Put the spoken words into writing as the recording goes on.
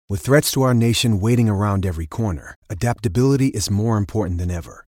With threats to our nation waiting around every corner, adaptability is more important than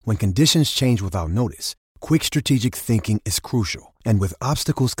ever. When conditions change without notice, quick strategic thinking is crucial. And with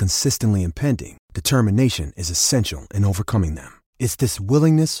obstacles consistently impending, determination is essential in overcoming them. It's this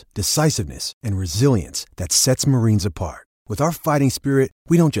willingness, decisiveness, and resilience that sets Marines apart. With our fighting spirit,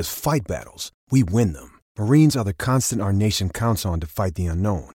 we don't just fight battles, we win them. Marines are the constant our nation counts on to fight the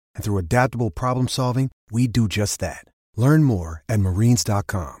unknown. And through adaptable problem solving, we do just that. Learn more at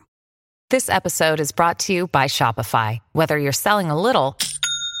marines.com. This episode is brought to you by Shopify. Whether you're selling a little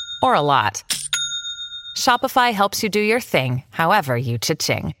or a lot, Shopify helps you do your thing, however you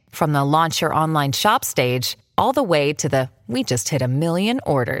cha-ching. From the launch your online shop stage, all the way to the we just hit 1 million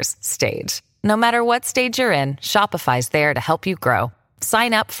orders stage. No matter what stage you're in, Shopify's there to help you grow.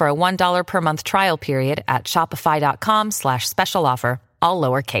 Sign up for a $1 per month trial period at shopify.com/special offer, all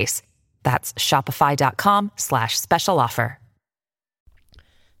lowercase. That's shopify.com/special offer.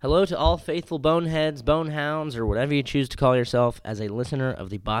 Hello to all faithful boneheads, bonehounds, or whatever you choose to call yourself as a listener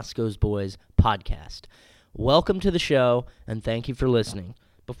of the Bosco's Boys podcast. Welcome to the show, and thank you for listening.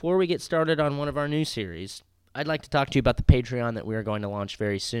 Before we get started on one of our new series, I'd like to talk to you about the Patreon that we are going to launch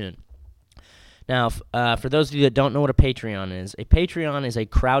very soon. Now, for those of you that don't know what a Patreon is a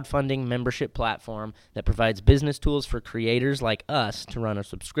crowdfunding membership platform that provides business tools for creators like us to run a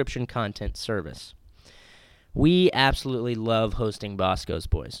subscription content service. We absolutely love hosting Bosco's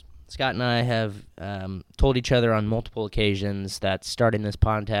Boys. Scott and I have told each other on multiple occasions that starting this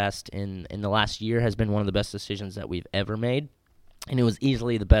podcast in the last year has been one of the best decisions that we've ever made, and it was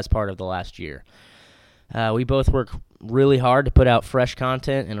easily the best part of the last year. We both work really hard to put out fresh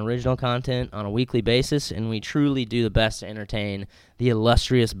content and original content on a weekly basis, and we truly do the best to entertain the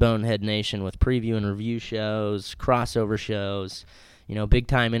illustrious Bonehead Nation with preview and review shows, crossover shows,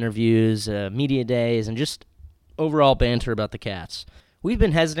 big-time interviews, media days, and just overall banter about the Cats. We've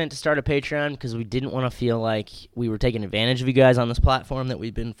been hesitant to start a Patreon because we didn't want to feel like we were taking advantage of you guys on this platform that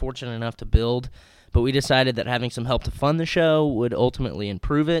we've been fortunate enough to build. But we decided that having some help to fund the show would ultimately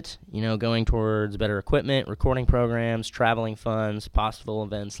improve it, going towards better equipment, recording programs, traveling funds, possible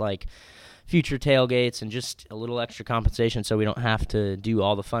events like future tailgates, and just a little extra compensation so we don't have to do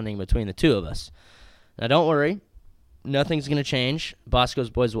all the funding between the two of us. Now, don't worry. Nothing's going to change.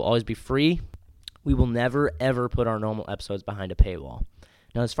 Bosco's Boys will always be free. We will never, ever put our normal episodes behind a paywall.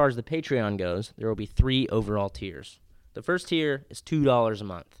 Now, as far as the Patreon goes, there will be 3 overall tiers. The first tier is $2 a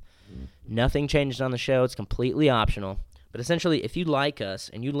month. Nothing changes on the show. It's completely optional. But essentially, if you like us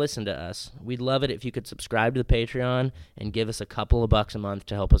and you listen to us, we'd love it if you could subscribe to the Patreon and give us a couple of bucks a month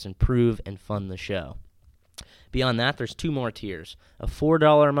to help us improve and fund the show. Beyond that, there's 2 more tiers. A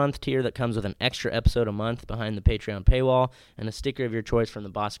 $4 a month tier that comes with an extra episode a month behind the Patreon paywall and a sticker of your choice from the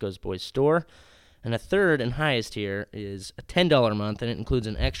Bosco's Boys store. And a third and highest tier is a $10 a month, and it includes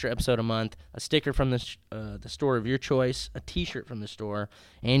an extra episode a month, a sticker from the store of your choice, a T-shirt from the store,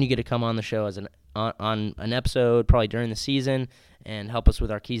 and you get to come on the show as on an episode probably during the season and help us with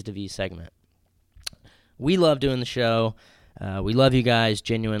our Keys to V segment. We love doing the show. We love you guys,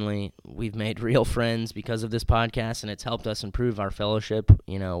 genuinely. We've made real friends because of this podcast, and it's helped us improve our fellowship,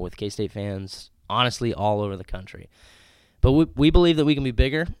 with K-State fans, honestly, all over the country. But we believe that we can be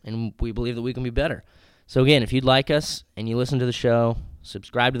bigger, and we believe that we can be better. So again, if you'd like us and you listen to the show,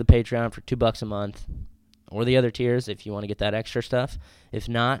 subscribe to the Patreon for $2 a month, or the other tiers if you want to get that extra stuff. If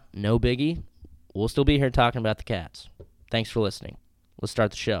not, no biggie. We'll still be here talking about the Cats. Thanks for listening. Let's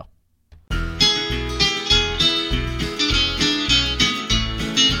start the show.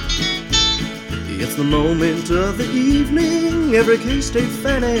 It's the moment of the evening every K-State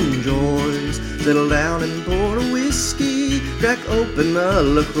fan enjoys. Settle down and pour a whiskey, crack open a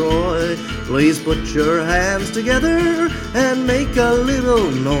LaCroix. Please put your hands together and make a little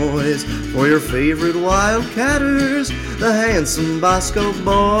noise for your favorite Wildcatters, the handsome Bosco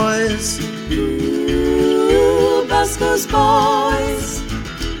Boys. Ooh, Bosco's Boys.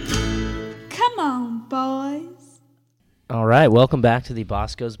 Come on, boys. All right, welcome back to the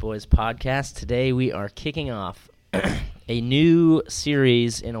Bosco's Boys podcast. Today we are kicking off a new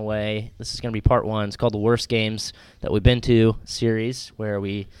series in a way. This is going to be part 1. It's called The Worst Games That We've Been To series, where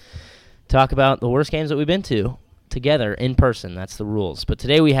we talk about the worst games that we've been to together in person. That's the rules. But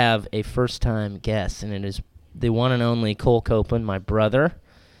today we have a first-time guest, and it is the one and only Cole Copeland, my brother.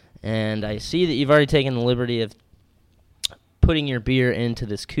 And I see that you've already taken the liberty of putting your beer into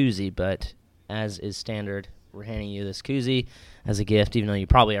this koozie, but as is standard, we're handing you this koozie as a gift, even though you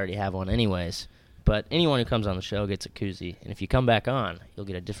probably already have one anyways. But anyone who comes on the show gets a koozie, and if you come back on, you'll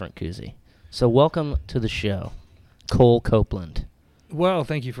get a different koozie. So welcome to the show, Cole Copeland. Well,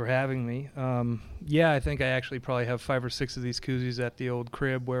 thank you for having me. Yeah, I think I actually probably have 5 or 6 of these koozies at the old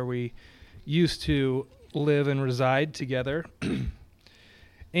crib where we used to live and reside together.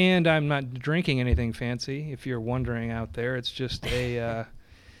 And I'm not drinking anything fancy, if you're wondering out there. It's just a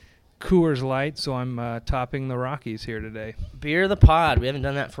Coors Light, so I'm topping the Rockies here today. Beer of the pod. We haven't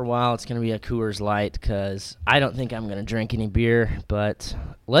done that for a while. It's going to be a Coors Light because I don't think I'm going to drink any beer, but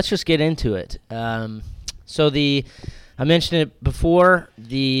let's just get into it. I mentioned it before,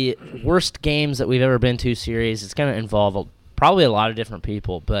 the worst games that we've ever been to series. It's going to involve probably a lot of different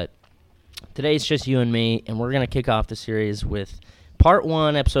people, but today it's just you and me, and we're going to kick off the series with Part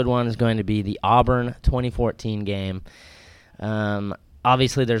 1, Episode 1 is going to be the Auburn 2014 game.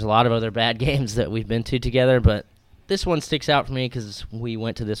 Obviously, there's a lot of other bad games that we've been to together, but this one sticks out for me because we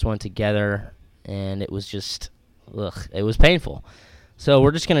went to this one together, and it was just, it was painful. So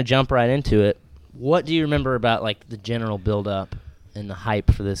we're just going to jump right into it. What do you remember about, like, the general build-up and the hype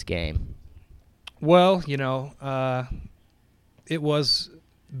for this game? Well, it was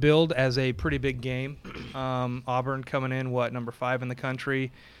billed as a pretty big game. Auburn coming in, number 5 in the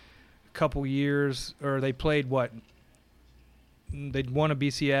country. A couple years, or they played, they'd won a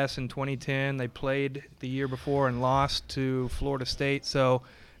BCS in 2010. They played the year before and lost to Florida State. So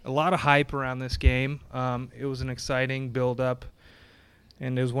a lot of hype around this game. It was an exciting build-up,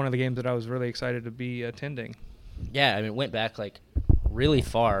 and it was one of the games that I was really excited to be attending. Yeah, I mean, it went back, really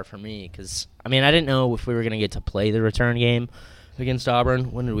far for me because, I didn't know if we were going to get to play the return game against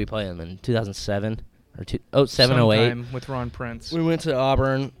Auburn. When did we play them? In 2007? Or 07, Sometime 08? With Ron Prince. We went to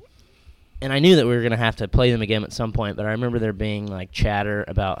Auburn, and I knew that we were going to have to play them again at some point, but I remember there being, chatter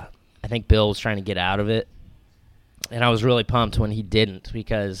about, I think Bill was trying to get out of it, and I was really pumped when he didn't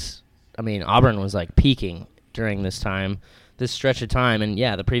because, Auburn was, peaking during this stretch of time, and,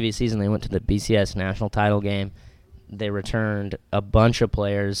 yeah, the previous season they went to the BCS national title game. They returned a bunch of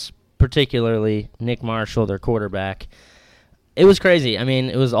players, particularly Nick Marshall, their quarterback. It was crazy.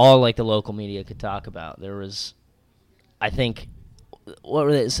 It was all the local media could talk about. There was, I think,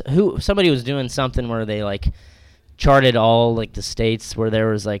 somebody was doing something where they charted all the states where there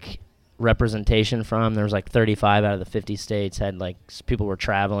was representation from. There was 35 out of the 50 states had people were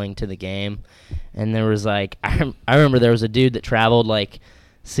traveling to the game, and there was I remember there was a dude that traveled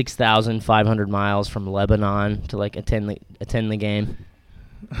 6,500 miles from Lebanon to attend the game.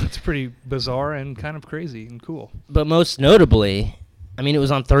 It's pretty bizarre and kind of crazy and cool. But most notably, it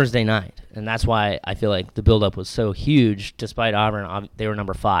was on Thursday night, and that's why I feel like the buildup was so huge. Despite Auburn, they were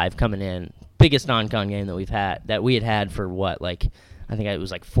number 5 coming in, biggest non-con game that we had for I think it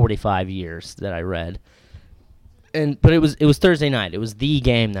was 45 years that I read. But it was Thursday night. It was the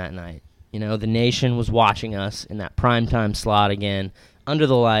game that night. The nation was watching us in that primetime slot again, under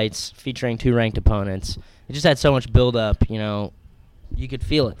the lights, featuring 2 ranked opponents. It just had so much buildup. You could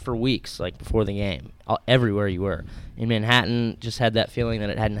feel it for weeks, before the game, everywhere you were. In Manhattan, just had that feeling that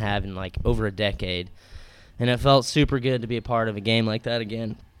it hadn't had in, over a decade. And it felt super good to be a part of a game like that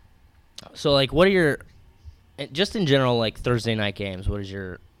again. So, what are your, just in general, Thursday night games, what is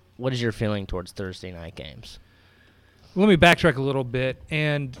your feeling towards Thursday night games? Let me backtrack a little bit.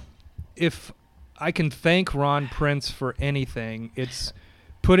 And if I can thank Ron Prince for anything, it's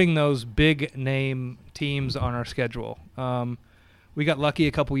putting those big-name teams on our schedule. We got lucky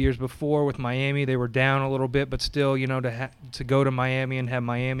a couple years before with Miami. They were down a little bit, but still, to go to Miami and have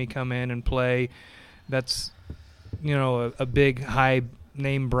Miami come in and play, that's, a big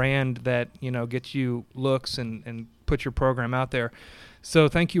high-name brand that, gets you looks and puts your program out there. So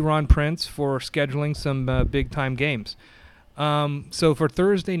thank you, Ron Prince, for scheduling some big-time games. So for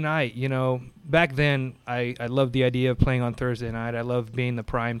Thursday night, back then I loved the idea of playing on Thursday night. I loved being the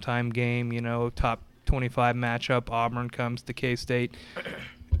primetime game, top 25 matchup. Auburn comes to K-State.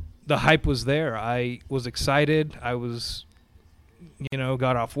 The hype was there. I was excited. I was,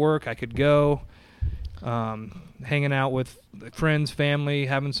 got off work. I could go, hanging out with friends, family,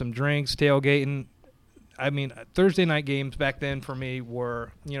 having some drinks, tailgating. Thursday night games back then for me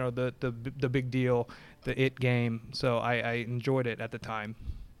were, the big deal, the it game. So I enjoyed it at the time.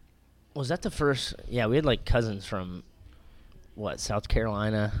 Was that the first? Yeah, we had cousins from South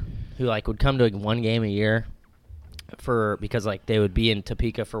Carolina who would come to one game a year because they would be in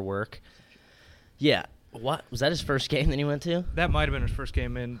Topeka for work. Yeah. What was that his first game that he went to? That might have been his first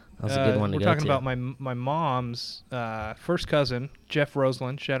game. And that was a good one to go to. We're talking about my mom's first cousin, Jeff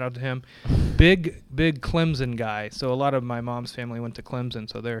Roseland. Shout out to him. Big Clemson guy. So a lot of my mom's family went to Clemson.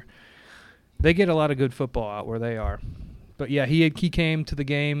 So they get a lot of good football out where they are. But yeah, he came to the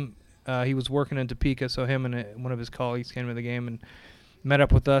game. He was working in Topeka, so him and one of his colleagues came to the game and met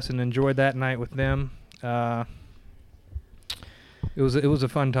up with us and enjoyed that night with them. It was a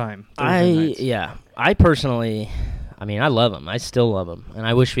fun time. Thursday nights. I personally, I mean, I love them. I still love them, and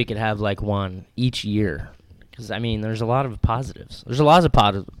I wish we could have like one each year. Because I mean, there's a lot of positives. There's a lot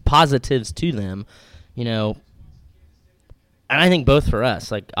of positives to them, you know. And I think both for us,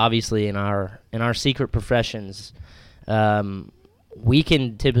 like obviously in our secret professions, we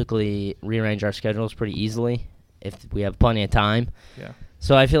can typically rearrange our schedules pretty easily if we have plenty of time. Yeah.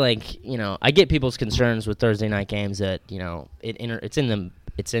 So I feel like, you know, I get people's concerns with Thursday night games that, you know, it's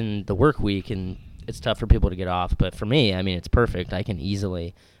in the work week and it's tough for people to get off. But for me, I mean, it's perfect. I can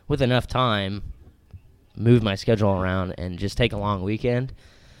easily, with enough time, move my schedule around and just take a long weekend.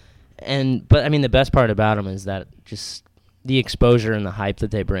 But I mean, the best part about them is that just the exposure and the hype that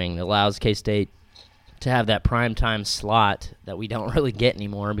they bring allows K-State to have that primetime slot that we don't really get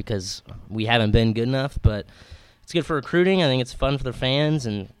anymore because we haven't been good enough. But it's good for recruiting. I think it's fun for the fans,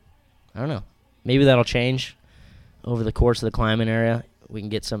 and I don't know. Maybe that'll change over the course of the Kleinman era. We can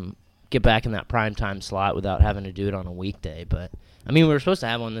get back in that primetime slot without having to do it on a weekday. But I mean, we were supposed to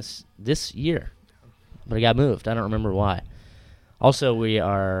have one this year, but it got moved. I don't remember why. Also, we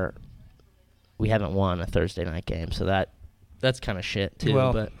haven't won a Thursday night game, so that's kind of shit too.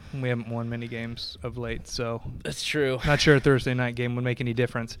 Well, but we haven't won many games of late, so that's true. Not sure a Thursday night game would make any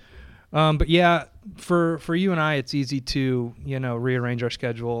difference. But yeah, for you and I, it's easy to, you know, rearrange our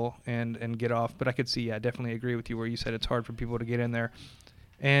schedule and get off. But I could see, definitely agree with you where you said it's hard for people to get in there.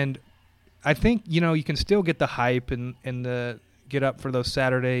 And I think, you know, you can still get the hype and the get up for those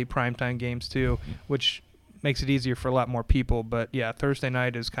Saturday primetime games too, which makes it easier for a lot more people. But yeah, Thursday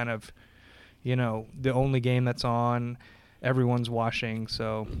night is kind of, you know, the only game that's on. Everyone's watching,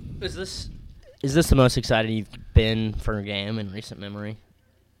 so. Is this the most excited you've been for a game in recent memory?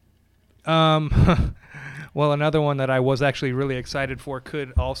 Well, another one that I was actually really excited for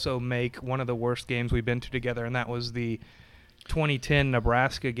could also make one of the worst games we've been to together, and that was the 2010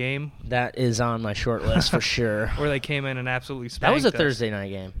 Nebraska game. That is on my short list for sure. Where they came in and absolutely spanked That was a us. Thursday night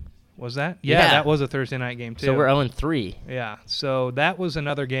game. Was that? Yeah, that was a Thursday night game too. So we're 0-3. Yeah, so that was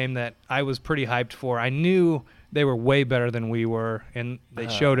another game that I was pretty hyped for. I knew they were way better than we were, and they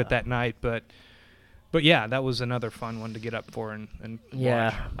showed it that night. But yeah, that was another fun one to get up for and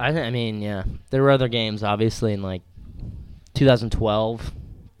yeah, watch. I mean, yeah, there were other games obviously in like 2012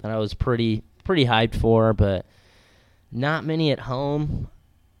 that I was pretty hyped for, but not many at home.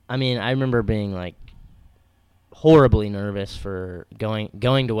 I mean, I remember being like horribly nervous for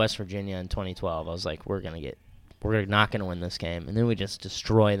going to West Virginia in 2012. I was like, we're not gonna win this game, and then we just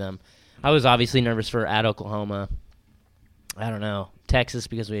destroy them. I was obviously nervous for at Oklahoma. I don't know, Texas,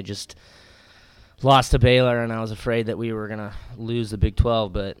 because we had just lost to Baylor, and I was afraid that we were going to lose the Big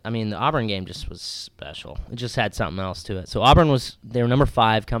 12. But, I mean, the Auburn game just was special. It just had something else to it. So Auburn they were number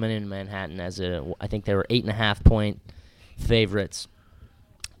 5 coming in Manhattan I think they were 8.5-point favorites.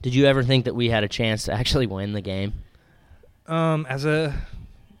 Did you ever think that we had a chance to actually win the game? As a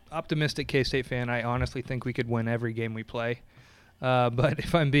optimistic K-State fan, I honestly think we could win every game we play. But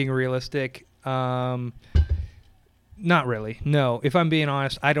if I'm being realistic, not really. No, if I'm being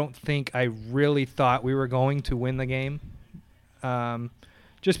honest, I don't think I really thought we were going to win the game.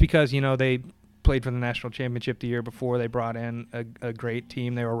 Just because, you know, they played for the national championship the year before. They brought in a great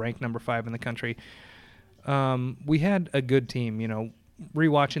team. They were ranked number 5 in the country. We had a good team, you know.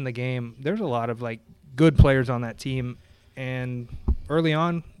 Rewatching the game, there's a lot of, like, good players on that team. And early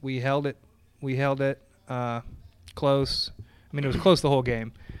on, we held it close. I mean, it was close the whole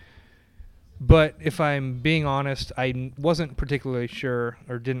game. But if I'm being honest, I wasn't particularly sure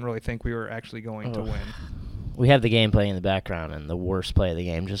or didn't really think we were actually going to win. We have the game playing in the background, and the worst play of the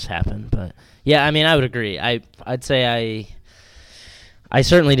game just happened. But, yeah, I mean, I would agree. I'd say I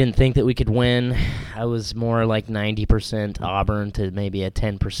certainly didn't think that we could win. I was more like 90% Auburn to maybe a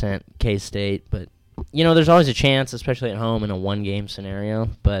 10% K-State. But, you know, there's always a chance, especially at home in a one-game scenario.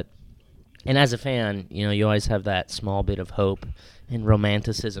 And as a fan, you know, you always have that small bit of hope and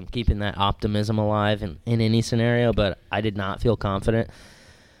romanticism, keeping that optimism alive in any scenario, but I did not feel confident.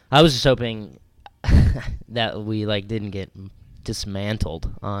 I was just hoping that we, like, didn't get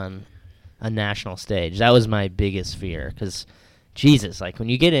dismantled on a national stage. That was my biggest fear, because, Jesus, like, when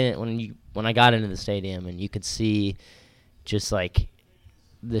you get in, when I got into the stadium and you could see just, like,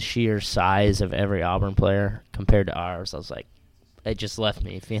 the sheer size of every Auburn player compared to ours, I was like, it just left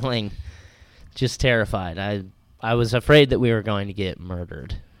me feeling just terrified. I was afraid that we were going to get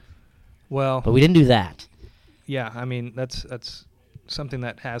murdered. Well, but we didn't do that. Yeah, I mean, that's something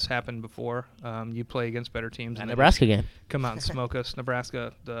that has happened before. You play against better teams. That Nebraska game. Come out and smoke us.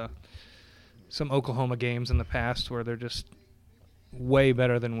 Nebraska, some Oklahoma games in the past where they're just way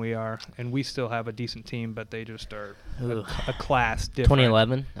better than we are, and we still have a decent team, but they just are a class different.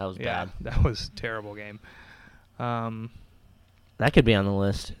 2011, that was Yeah, bad. that was a terrible game. That could be on the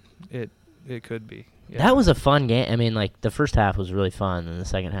list. It could be. Yeah. That was a fun game. I mean, like, the first half was really fun, and the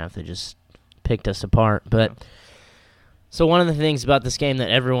second half they just picked us apart. But so one of the things about this game that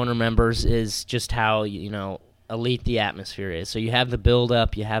everyone remembers is just how, elite the atmosphere is. So you have the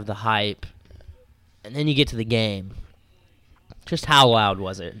build-up, you have the hype, and then you get to the game. Just how loud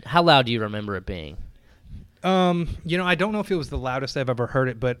was it? How loud do you remember it being? I don't know if it was the loudest I've ever heard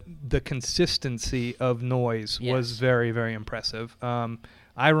it, but the consistency of noise was very, very impressive.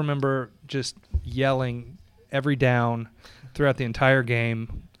 I remember just yelling every down throughout the entire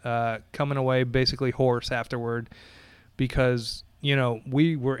game, coming away basically hoarse afterward because,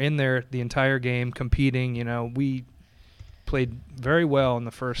 we were in there the entire game competing. We played very well in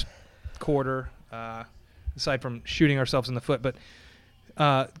the first quarter, aside from shooting ourselves in the foot, but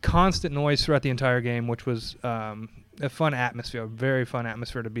constant noise throughout the entire game, which was a fun atmosphere, a very fun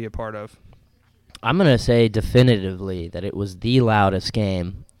atmosphere to be a part of. I'm going to say definitively that it was the loudest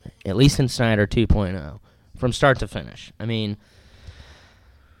game, at least in Snyder 2.0, from start to finish. I mean,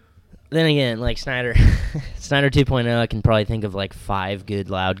 then again, like Snyder 2.0, I can probably think of like 5 good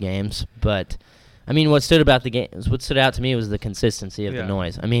loud games, but I mean, what stood out to me was the consistency of the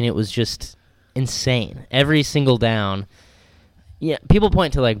noise. I mean, it was just insane. Every single down. Yeah, people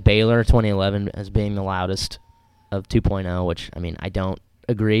point to like Baylor 2011 as being the loudest of 2.0, which, I mean, I don't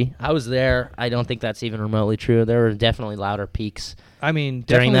agree. I was there. I don't think that's even remotely true. There were definitely louder peaks. I mean,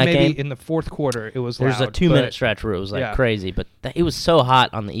 during definitely that maybe game. In the fourth quarter, it was loud. There's a 2-minute stretch where it was like crazy, but it was so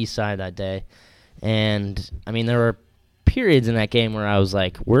hot on the east side that day. And, I mean, there were periods in that game where I was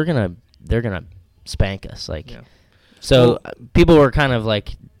like, they're going to spank us. So people were kind of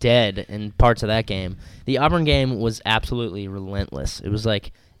like dead in parts of that game. The Auburn game was absolutely relentless. It was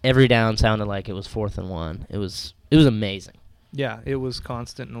like every down sounded like it was 4th and 1. It was amazing. Yeah, it was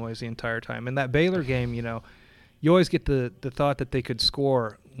constant noise the entire time. And that Baylor game, you always get the thought that they could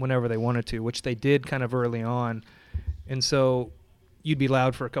score whenever they wanted to, which they did kind of early on. And so you'd be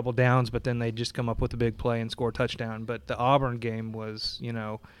loud for a couple downs, but then they'd just come up with a big play and score a touchdown. But the Auburn game was,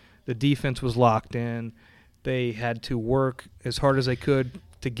 the defense was locked in. They had to work as hard as they could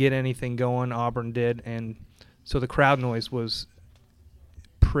to get anything going. Auburn did, and so the crowd noise was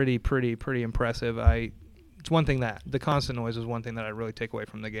pretty impressive. It's one thing that the constant noise is one thing that I really take away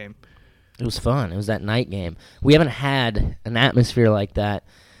from the game. It was fun. It was that night game. We haven't had an atmosphere like that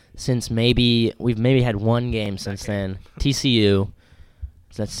since we've maybe had one game since then. TCU.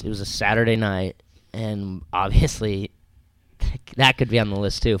 It was a Saturday night, and obviously that could be on the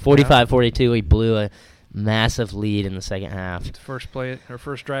list too. 45-42, we blew a massive lead in the second half. First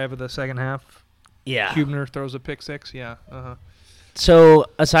drive of the second half. Yeah. Hubner throws a pick six. Yeah. So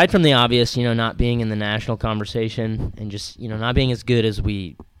aside from the obvious, not being in the national conversation and just, not being as good as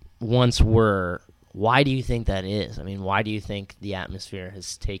we once were, why do you think that is? I mean, why do you think the atmosphere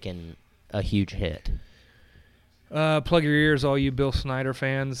has taken a huge hit? Plug your ears, all you Bill Snyder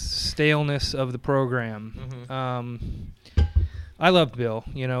fans. Staleness of the program. Mm-hmm. I love Bill.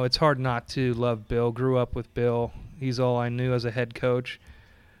 It's hard not to love Bill. Grew up with Bill. He's all I knew as a head coach.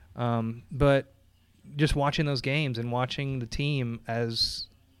 But just watching those games and watching the team as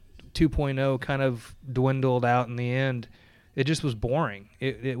 2.0 kind of dwindled out in the end, it just was boring.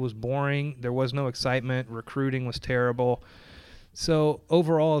 It was boring. There was no excitement. Recruiting was terrible. So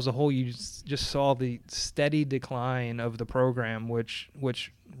overall, as a whole, you just saw the steady decline of the program, which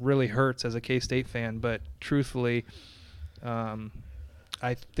really hurts as a K-State fan. But truthfully,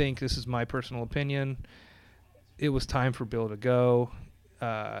 I think, this is my personal opinion, it was time for Bill to go.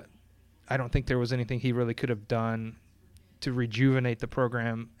 I don't think there was anything he really could have done to rejuvenate the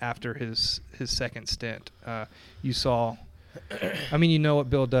program after his second stint. You saw, I mean, you know what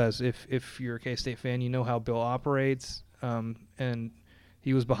Bill does. If you're a K-State fan, you know how Bill operates. And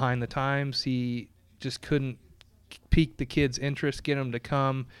he was behind the times. He just couldn't pique the kids' interest, get them to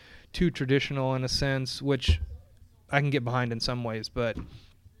come. Too traditional in a sense, which I can get behind in some ways, but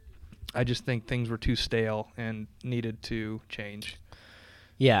I just think things were too stale and needed to change.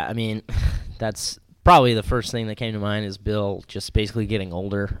 Yeah, I mean, that's probably the first thing that came to mind is Bill just basically getting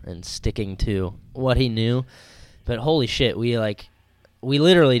older and sticking to what he knew. But holy shit, we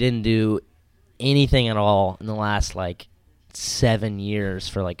literally didn't do anything at all in the last 7 years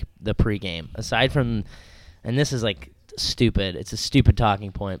for the pregame. Aside from, and this is stupid. It's a stupid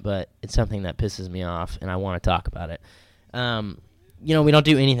talking point, but it's something that pisses me off, and I want to talk about it. We don't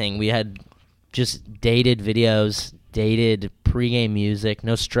do anything. We had just dated videos, dated pregame music,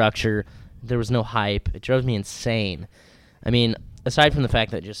 no structure. There was no hype. It drove me insane. I mean, aside from the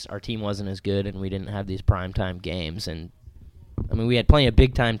fact that just our team wasn't as good and we didn't have these primetime games, and I mean, we had plenty of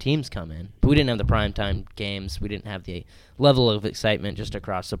big-time teams come in, but we didn't have the primetime games. We didn't have the level of excitement just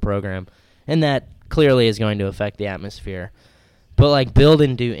across the program, and that clearly is going to affect the atmosphere. But, like, build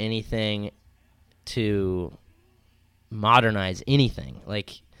and do anything to modernize anything.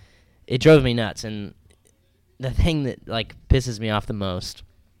 Like, it drove me nuts, and the thing that, like, pisses me off the most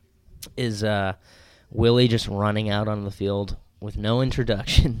is Willie just running out on the field with no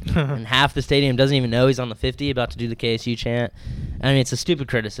introduction, and half the stadium doesn't even know he's on the 50 about to do the KSU chant. I mean, it's a stupid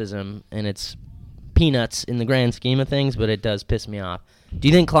criticism, and it's peanuts in the grand scheme of things, but it does piss me off. Do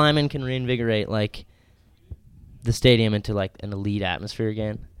you think Kleiman can reinvigorate, like, the stadium into, like, an elite atmosphere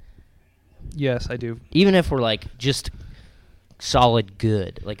again? Yes, I do. Even if we're, like, just solid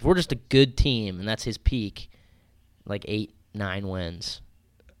good. Like, if we're just a good team, and that's his peak, like 8-9 wins.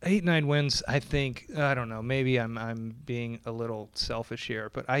 8-9 wins, I think. I don't know. Maybe I'm being a little selfish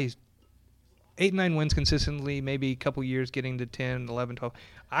here, but 8-9 wins consistently. Maybe a couple years getting to 10, 11, 12.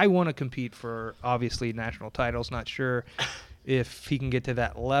 I want to compete for obviously national titles. Not sure if he can get to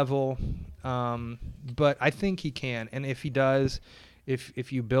that level, but I think he can. And if he does,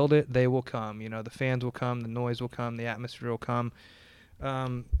 if you build it, they will come. You know, the fans will come, the noise will come, the atmosphere will come.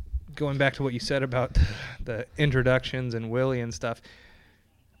 Going back to what you said about the introductions and Willie and stuff.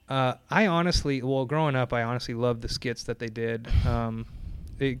 Growing up, I honestly loved the skits that they did.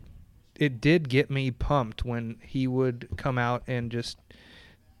 It did get me pumped when he would come out and just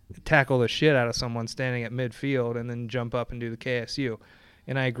tackle the shit out of someone standing at midfield and then jump up and do the KSU.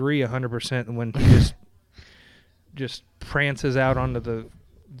 And I agree 100% when he just prances out onto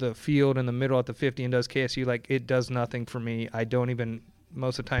the field in the middle at the 50 and does KSU. Like, it does nothing for me. I don't even,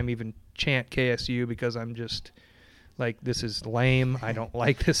 most of the time, even chant KSU because I'm just... like, this is lame. I don't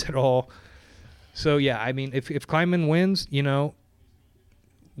like this at all. So, yeah, I mean, if Kleiman wins, you know,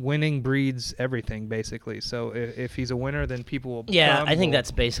 winning breeds everything, basically. So if he's a winner, then people will come. I think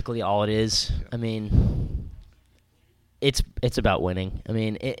that's basically all it is. Yeah. I mean, it's about winning. I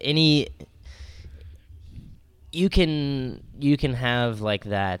mean, you can have, like,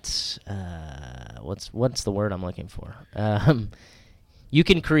 that, what's the word I'm looking for? You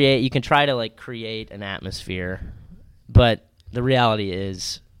can try to, like, create an atmosphere. But the reality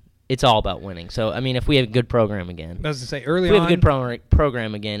is, it's all about winning. So, I mean, if we have a good program again. I was going to say, early on. If we have have a good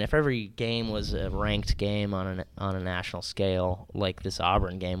program again, if every game was a ranked game on a national scale, like this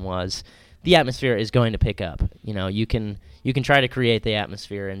Auburn game was, the atmosphere is going to pick up. You know, you can try to create the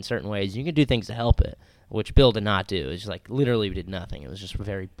atmosphere in certain ways. You can do things to help it, which Bill did not do. It's like, literally we did nothing. It was just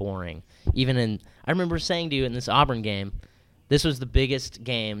very boring. I remember saying to you in this Auburn game, this was the biggest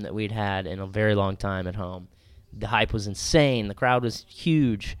game that we'd had in a very long time at home. The hype was insane. The crowd was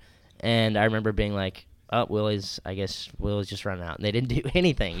huge. And I remember being like, oh, Willie's just running out. And they didn't do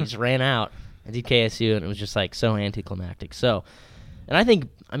anything. He just ran out and did KSU, and it was just, like, so anticlimactic. So, and I think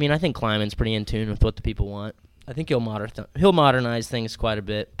Kleiman's pretty in tune with what the people want. I think he'll modernize things quite a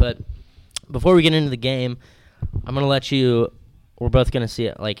bit. But before we get into the game, I'm going to let you, we're both going to see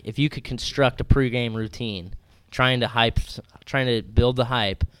it. Like, if you could construct a pregame routine trying to build the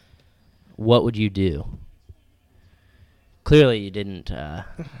hype, what would you do? Clearly, you didn't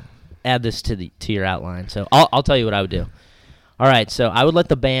add this to your outline, so I'll tell you what I would do. All right, so I would let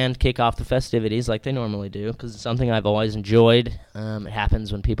the band kick off the festivities like they normally do because it's something I've always enjoyed. It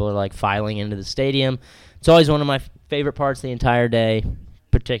happens when people are, like, filing into the stadium. It's always one of my favorite parts of the entire day,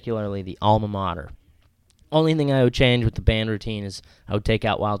 particularly the alma mater. Only thing I would change with the band routine is I would take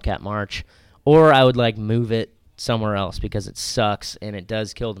out Wildcat March, or I would, like, move it somewhere else because it sucks and it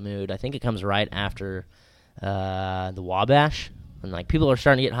does kill the mood. I think it comes right after the Wabash, and, like, people are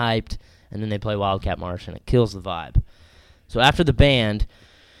starting to get hyped, and then they play Wildcat March, and it kills the vibe. So after the band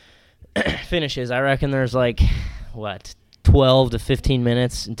finishes, I reckon there's, like, 12 to 15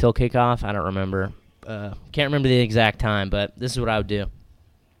 minutes until kickoff. I don't remember. Can't remember the exact time, but this is what I would do.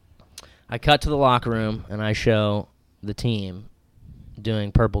 I cut to the locker room, and I show the team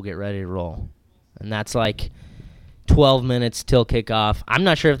doing Purple Get Ready to Roll, and that's, like, 12 minutes till kickoff. I'm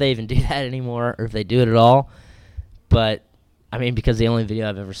not sure if they even do that anymore or if they do it at all. But, I mean, because the only video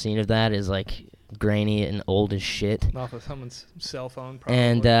I've ever seen of that is, like, grainy and old as shit. Off of someone's cell phone, probably.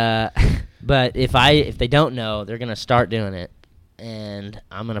 And, but if they don't know, they're going to start doing it. And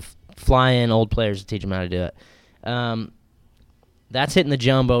I'm going to fly in old players to teach them how to do it. That's hitting the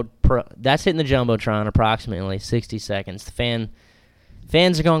Jumbotron approximately 60 seconds. The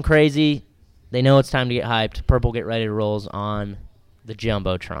fans are going crazy. They know it's time to get hyped. Purple Get Ready to Rolls on the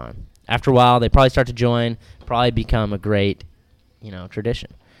Jumbotron. After a while, they probably start to join, probably become a great,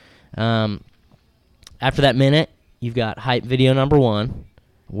 tradition. After that minute, you've got hype video number 1,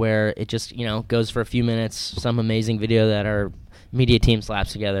 where it just, goes for a few minutes, some amazing video that our media team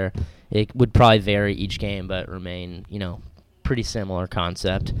slaps together. It would probably vary each game, but remain, pretty similar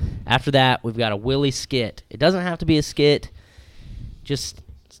concept. After that, we've got a Willie skit. It doesn't have to be a skit, just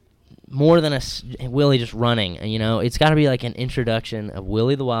more than Willie just running. And, it's got to be like an introduction of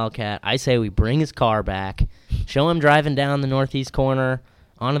Willie the Wildcat. I say we bring his car back, show him driving down the northeast corner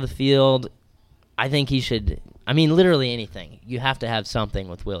onto the field. I think he should, literally anything. You have to have something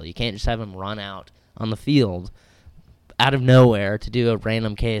with Willie. You can't just have him run out on the field out of nowhere to do a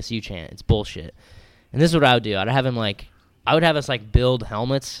random KSU chant. It's bullshit. And this is what I would do. I would have us build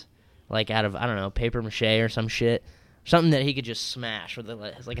helmets out of, I don't know, paper mache or some shit. Something that he could just smash with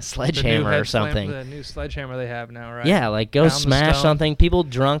a sledgehammer or something. The new sledgehammer they have now, right? Yeah, go Pound smash something. People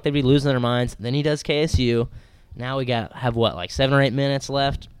drunk, they'd be losing their minds. Then he does KSU. Now we have 7 or 8 minutes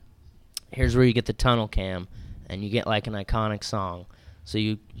left. Here's where you get the tunnel cam, and you get an iconic song. So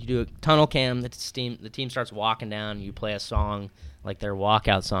you do a tunnel cam, the team starts walking down, and you play a song, their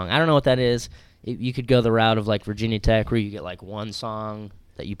walkout song. I don't know what that is. You could go the route of Virginia Tech, where you get one song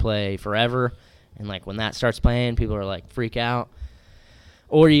that you play forever, and when that starts playing, people are freak out.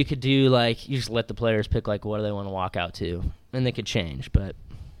 Or you could do you just let the players pick what do they want to walk out to, and they could change. But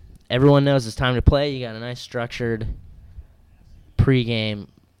everyone knows it's time to play. You got a nice structured pregame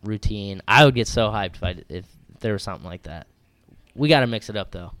routine. I would get so hyped if there was something like that. We got to mix it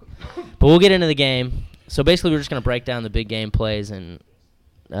up though. But we'll get into the game. So basically, we're just going to break down the big game plays and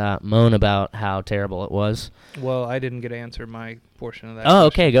moan about how terrible it was. Well, I didn't get to answer my portion of that. Oh,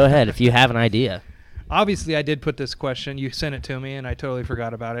 okay. Go ahead if you have an idea. Obviously, I did put this question. You sent it to me, and I totally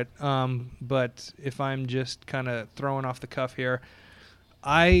forgot about it. But if I'm just kind of throwing off the cuff here,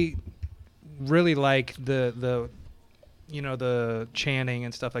 I really like the chanting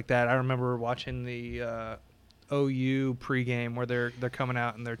and stuff like that. I remember watching the OU pregame where they're coming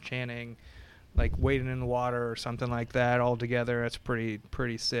out and they're chanting wading in the water or something like that all together. That's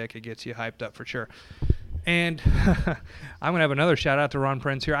pretty sick. It gets you hyped up for sure. And I'm gonna have another shout out to Ron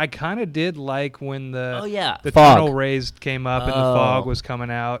Prince here. I kind of did when the tunnel raised came up and the fog was coming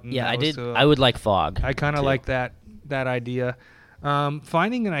out. And I did. I would like fog. I kind of like that idea.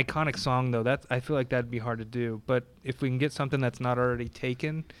 Finding an iconic song though, I feel like that'd be hard to do. But if we can get something that's not already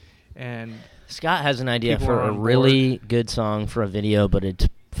taken, and Scott has an idea for a really good song for a video, but it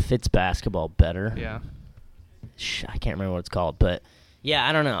fits basketball better. Yeah. I can't remember what it's called, but yeah,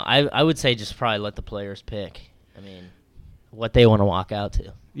 I don't know. I would say just probably let the players pick. What they want to walk out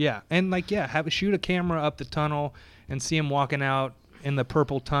to. Yeah, and shoot a camera up the tunnel and see them walking out in the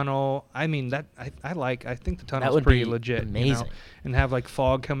purple tunnel. I think the tunnel's pretty legit. Amazing. And have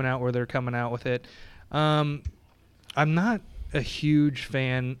fog coming out where they're coming out with it. I'm not a huge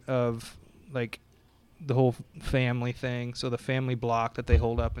fan of the whole family thing, so the family block that they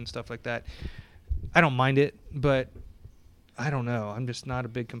hold up and stuff like that. I don't mind it, but I don't know. I'm just not a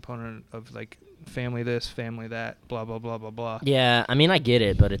big component of family this, family that, blah, blah, blah, blah, blah. Yeah, I get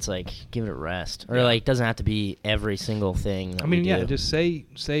it, but it's give it a rest. Or it doesn't have to be every single thing that we do. Just say,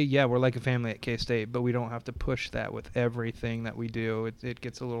 yeah, we're like a family at K-State, but we don't have to push that with everything that we do. It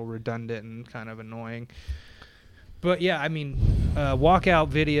gets a little redundant and kind of annoying. But yeah, walkout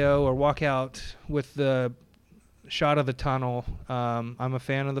video or walkout with the shot of the tunnel. I'm a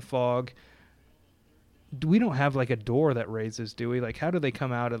fan of the fog. We don't have a door that raises, do we? How do they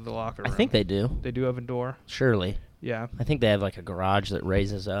come out of the locker room? I think they do. They do have a door? Surely. Yeah. I think they have a garage that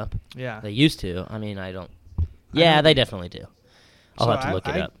raises up. Yeah. They used to. I don't. Yeah, they definitely do. I'll have to look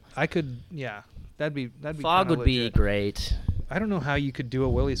it up. I could. Yeah. That'd be. Fog would be great. I don't know how you could do a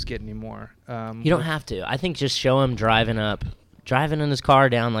Willie skit anymore. You don't have to. I think just show him driving in his car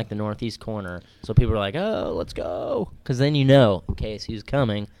down the northeast corner, so people are like, "Oh, let's go," because then KSU's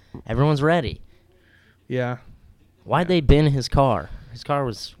coming. Everyone's ready. Yeah. Why'd they bin his car? His car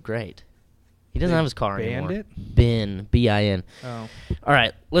was great. He doesn't have his car anymore. Banned it? Bin, B-I-N. Oh. All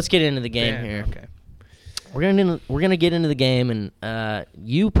right, let's get into the game here. Okay. We're gonna get into the game, and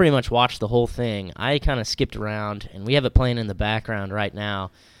you pretty much watched the whole thing. I kind of skipped around, and we have it playing in the background right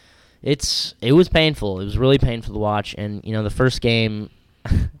now. It was painful. It was really painful to watch, and the first game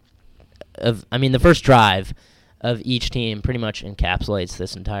the first drive of each team pretty much encapsulates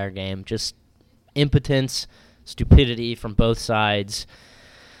this entire game. Just impotence, stupidity from both sides.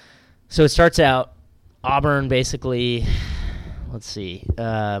 So it starts out, Auburn basically, let's see,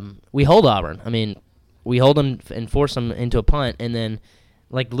 we hold Auburn. We hold them and force them into a punt, and then,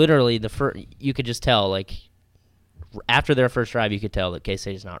 literally, you could just tell, after their first drive, you could tell that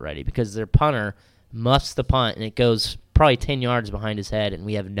K-State is not ready because their punter muffs the punt, and it goes probably 10 yards behind his head, and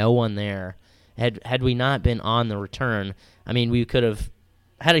we have no one there. Had we not been on the return, I mean, we could have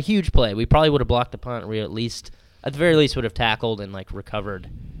had a huge play. We probably would have blocked the punt. We at the very least, would have tackled and like recovered.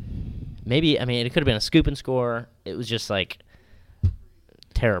 Maybe, I mean, it could have been a scoop and score. It was just like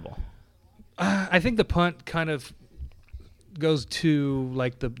terrible. I think the punt kind of goes to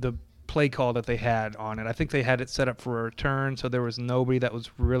like the play call that they had on it. I think they had it set up for a return, so there was nobody that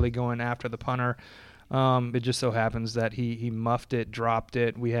was really going after the punter. It just so happens that he muffed it, dropped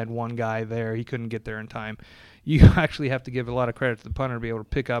it. We had one guy there. He couldn't get there in time. You actually have to give a lot of credit to the punter to be able to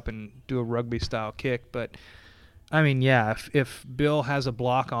pick up and do a rugby-style kick. But, I mean, yeah, if Bill has a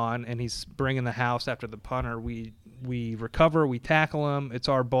block on and he's bringing the house after the punter, we recover, we tackle him. It's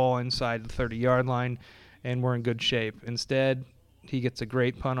our ball inside the 30-yard line, and we're in good shape. Instead, he gets a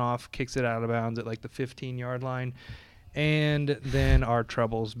great punt off, kicks it out of bounds at like the 15-yard line, and then our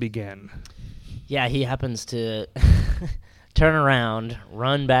troubles begin. Yeah, he happens to turn around,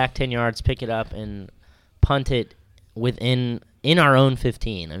 run back 10 yards, pick it up, and punt it in our own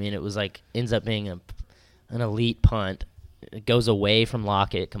 15. I mean, it was like ends up being an elite punt. It goes away from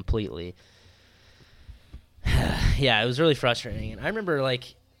Lockett completely. Yeah, it was really frustrating. And I remember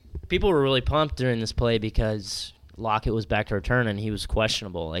like people were really pumped during this play because Lockett was back to return and he was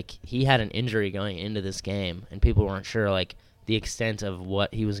questionable. Like he had an injury going into this game, and people weren't sure like the extent of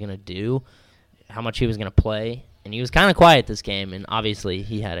what he was going to do, how much he was going to play. And he was kind of quiet this game, and obviously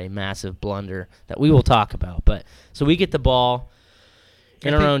he had a massive blunder that we will talk about. But so we get the ball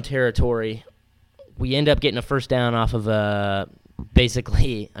in our own territory. We end up getting a first down off of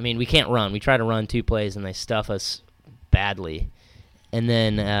basically, I mean, we can't run. We try to run 2 plays, and they stuff us badly. And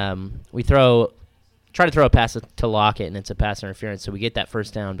then we try to throw a pass to Lockett, and it's a pass interference. So we get that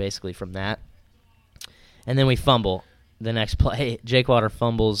first down basically from that. And then we fumble the next play. Jake Water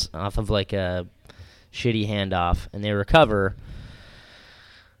fumbles off of like a shitty handoff, and they recover.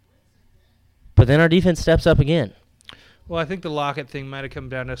 But then our defense steps up again. Well, I think the Lockett thing might have come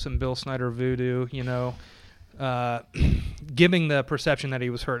down to some Bill Snyder voodoo, giving the perception that he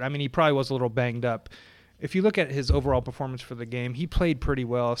was hurt. I mean, he probably was a little banged up. If you look at his overall performance for the game, he played pretty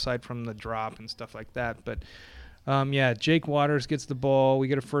well aside from the drop and stuff like that. But, Jake Waters gets the ball. We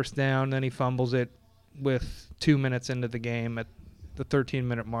get a first down. Then he fumbles it with 2 minutes into the game at the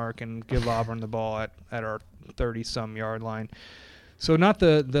 13-minute mark and give Auburn the ball at our 30-some yard line. So not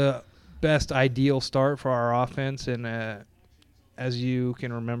the best ideal start for our offense, and as you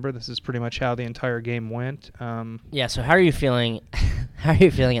can remember, this is pretty much how the entire game went. Yeah, so how are you feeling? How are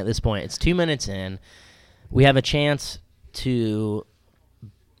you feeling at this point? It's 2 minutes in. We have a chance to,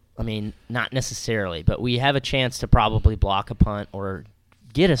 I mean, not necessarily, but we have a chance to probably block a punt or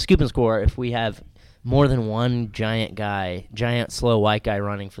get a scoop and score if we have more than one giant slow white guy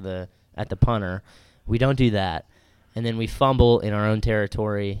running at the punter. We don't do that. And then we fumble in our own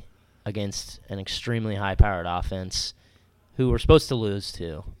territory against an extremely high-powered offense who we're supposed to lose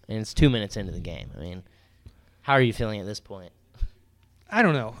to. And it's 2 minutes into the game. I mean, how are you feeling at this point? I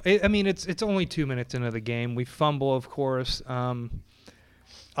don't know. It's only 2 minutes into the game. We fumble, of course. Obviously,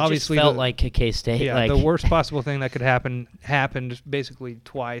 it just felt like a K-State. Yeah, the worst possible thing that could happen happened basically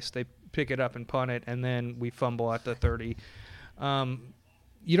twice. They pick it up and punt it, and then we fumble at the 30.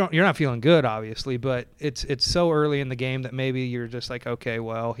 You're not feeling good, obviously, but it's so early in the game that maybe you're just like, okay,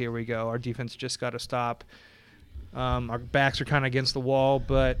 well, here we go. Our defense just got to stop. Our backs are kind of against the wall,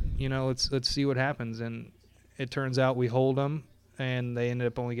 but let's see what happens. And it turns out we hold them, and they ended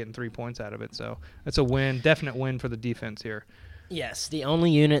up only getting 3 points out of it. So that's a win, definite win for the defense here. Yes, the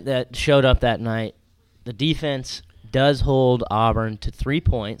only unit that showed up that night. The defense does hold Auburn to 3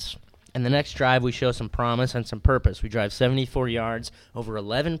 points. And the next drive, we show some promise and some purpose. We drive 74 yards, over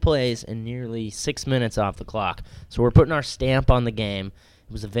 11 plays, and nearly 6 minutes off the clock. So we're putting our stamp on the game.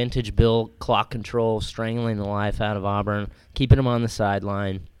 It was a vintage Bill clock control, strangling the life out of Auburn, keeping them on the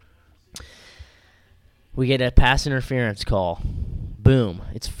sideline. We get a pass interference call. Boom.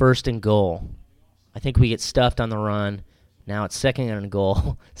 It's 1st and goal. I think we get stuffed on the run. Now it's 2nd and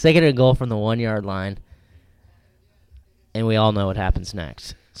goal. 2nd and goal from the 1-yard line. And we all know what happens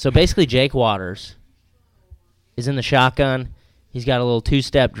next. So basically, Jake Waters is in the shotgun. He's got a little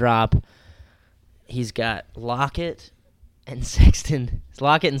 2-step drop. He's got Lockett and Sexton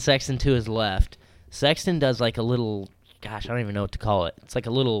to his left. Sexton does like a little, I don't even know what to call it. It's like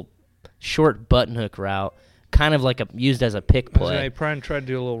a little short button hook route, kind of like used as a pick play. He probably tried to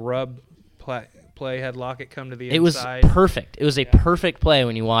do a little rub play, had Lockett come to the inside. It was perfect. It was a perfect play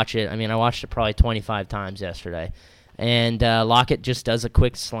when you watch it. I mean, I watched it probably 25 times yesterday. And Lockett just does a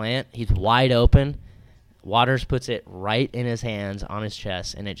quick slant. He's wide open. Waters puts it right in his hands, on his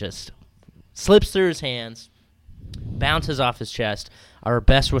chest, and it just slips through his hands. bounces off his chest, our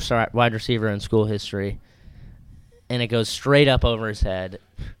best wide receiver in school history, and it goes straight up over his head,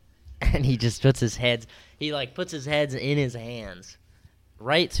 and he just puts his heads in his hands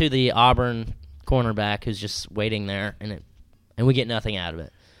right to the Auburn cornerback who's just waiting there, and we get nothing out of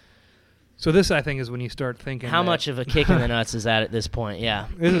it. So this, I think, is when you start thinking how much of a kick in the nuts is that at this point? Yeah.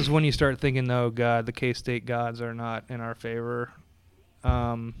 This is when you start thinking, oh, God, the K-State gods are not in our favor.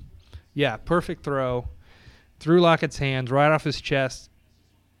 Yeah, perfect throw. Through Lockett's hands, right off his chest.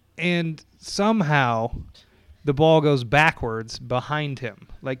 And somehow the ball goes backwards behind him.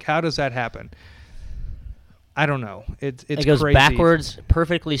 Like, how does that happen? I don't know. It goes crazy. Backwards,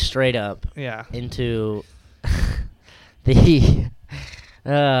 perfectly straight up. Yeah. Into the...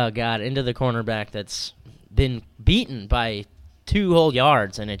 Oh, God, into the cornerback that's been beaten by 2 whole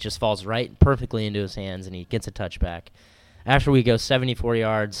yards, and it just falls right perfectly into his hands, and he gets a touchback. After we go 74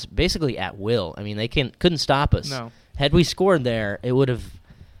 yards, basically at will. I mean, they couldn't stop us. No. Had we scored there, it would have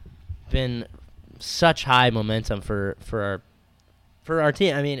been such high momentum for our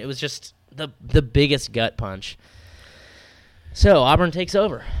team. I mean, it was just the biggest gut punch. So Auburn takes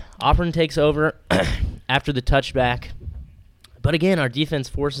over. After the touchback. But again, our defense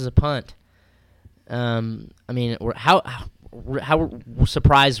forces a punt. I mean, how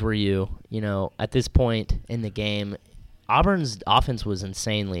surprised were you? You know, at this point in the game, Auburn's offense was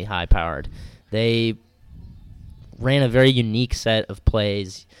insanely high-powered. They ran a very unique set of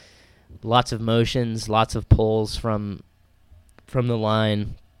plays, lots of motions, lots of pulls from the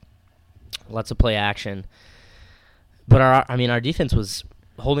line, lots of play action. But our defense was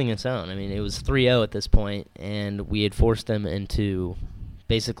holding its own. I mean, it was 3-0 at this point, and we had forced them into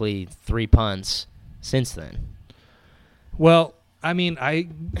basically 3 punts since then. Well, I mean,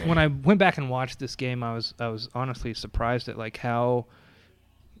 when I went back and watched this game, I was honestly surprised at like how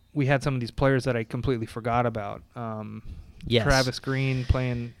we had some of these players that I completely forgot about. Yes. Travis Green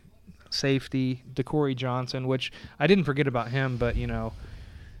playing safety, DeCorey Johnson, which I didn't forget about him, but you know,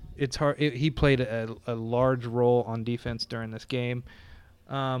 it's hard. He played a large role on defense during this game.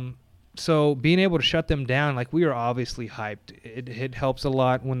 So being able to shut them down, like we were obviously hyped. It helps a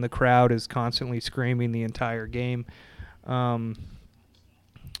lot when the crowd is constantly screaming the entire game.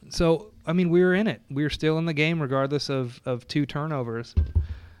 So, I mean, we were in it. We were still in the game regardless of 2 turnovers.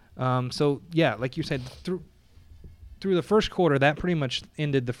 So, yeah, like you said, through the first quarter, that pretty much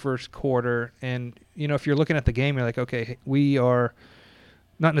ended the first quarter. And, you know, if you're looking at the game, you're like, okay, we are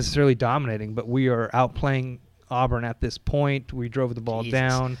not necessarily dominating, but we are outplaying Auburn at this point. We drove the ball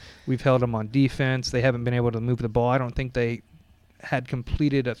down. We've held them on defense. They haven't been able to move the ball. I don't think they had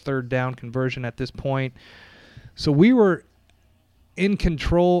completed a 3rd down conversion at this point. So we were in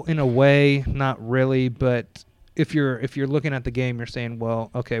control in a way, not really, but if you're looking at the game, you're saying,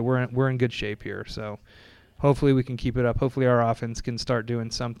 well, okay, we're in good shape here. So hopefully we can keep it up. Hopefully our offense can start doing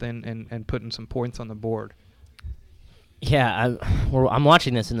something and putting some points on the board. Yeah, I'm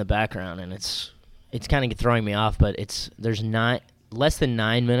watching this in the background, and it's kind of throwing me off, but there's less than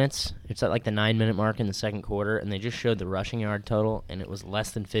 9 minutes. It's at like the 9-minute mark in the second quarter, and they just showed the rushing yard total, and it was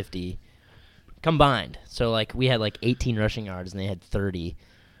less than 50 combined. So like we had like 18 rushing yards, and they had 30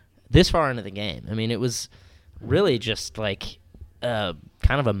 this far into the game. I mean, it was really just like kind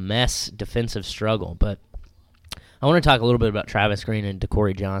of a mess defensive struggle. But I want to talk a little bit about Travis Green and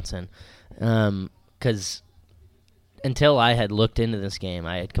DeCorey Johnson because until I had looked into this game,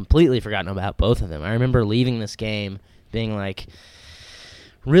 I had completely forgotten about both of them. I remember leaving this game being like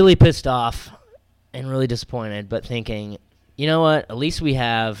really pissed off and really disappointed, but thinking, you know what, at least we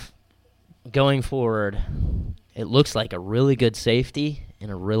have going forward, it looks like a really good safety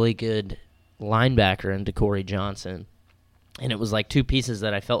and a really good linebacker in DeCorey Johnson. And it was like 2 pieces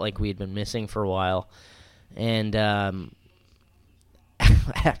that I felt like we had been missing for a while. And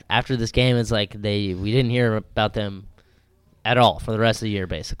after this game, it's like we didn't hear about them at all for the rest of the year,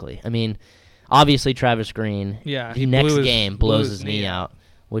 basically. I mean, obviously Travis Green, he next game blows his knee out,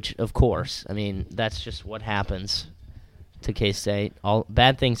 which, of course, I mean, that's just what happens to K-State. All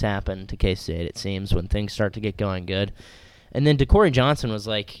bad things happen to K-State, it seems, when things start to get going good. And then DeCorey Johnson was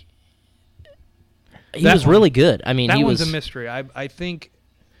like, he was really good. I mean, that one's a mystery. I think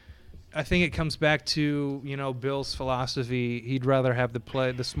it comes back to, you know, Bill's philosophy. He'd rather have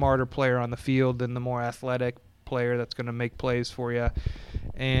the smarter player on the field than the more athletic player that's going to make plays for you.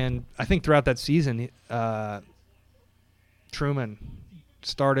 And I think throughout that season, Truman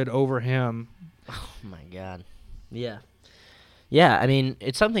started over him. Oh my God. Yeah. Yeah, I mean,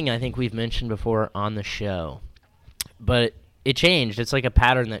 it's something I think we've mentioned before on the show, but it changed. It's like a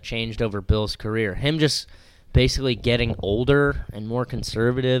pattern that changed over Bill's career. Him just basically getting older and more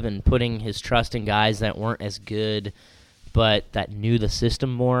conservative and putting his trust in guys that weren't as good but that knew the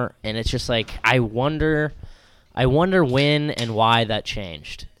system more. And it's just like, I wonder when and why that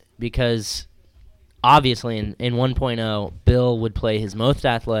changed. Because obviously in 1.0, Bill would play his most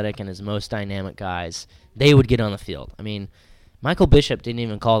athletic and his most dynamic guys. They would get on the field. I mean, Michael Bishop didn't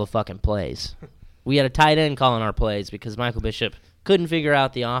even call the fucking plays. We had a tight end calling our plays because Michael Bishop couldn't figure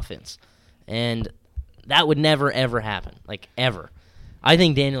out the offense. And that would never, ever happen. Like, ever. I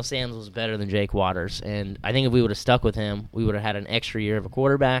think Daniel Sams was better than Jake Waters. And I think if we would have stuck with him, we would have had an extra year of a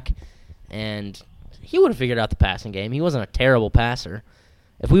quarterback. And he would have figured out the passing game. He wasn't a terrible passer.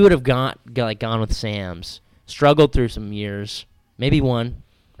 If we would have gone with Sams, struggled through some years, maybe 1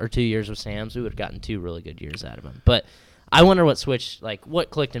 or 2 years with Sams, we would have gotten 2 really good years out of him. But I wonder what switched, like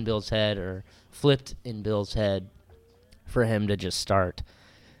what clicked in Bill's head or flipped in Bill's head for him to just start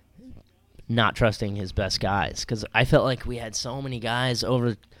not trusting his best guys. Because I felt like we had so many guys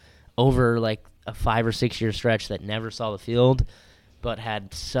over like a 5 or 6 year stretch that never saw the field, but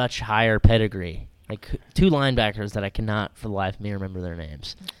had such higher pedigree. Like 2 linebackers that I cannot for the life of me remember their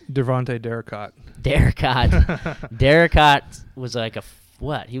names. Devontae Derricott. Derricott was like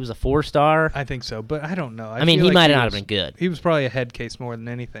what? He was a 4-star? I think so, but I don't know. I mean, he might not have been good. He was probably a head case more than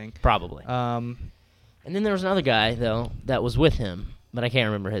anything. Probably. And then there was another guy, though, that was with him, but I can't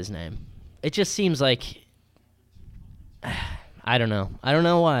remember his name. It just seems like, I don't know. I don't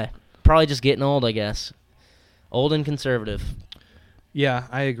know why. Probably just getting old, I guess. Old and conservative. Yeah,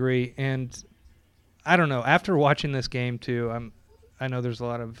 I agree. And I don't know. After watching this game, too, I know there's a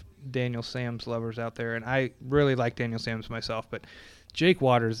lot of Daniel Sams lovers out there, and I really like Daniel Sams myself, but Jake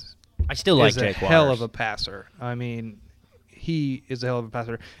Waters is a hell of a passer. I mean, he is a hell of a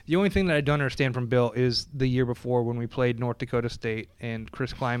passer. The only thing that I don't understand from Bill is the year before when we played North Dakota State and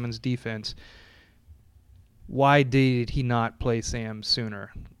Chris Kleiman's defense. Why did he not play Sam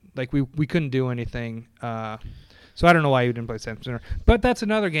sooner? Like, we couldn't do anything. So I don't know why he didn't play Sam sooner. But that's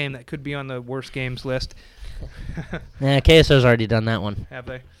another game that could be on the worst games list. Yeah, KSO's already done that one. Have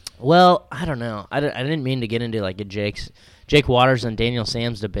they? Well, I don't know. I didn't mean to get into like a Jake Waters and Daniel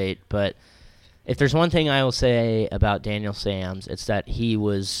Sams debate, but if there's one thing I will say about Daniel Sams, it's that he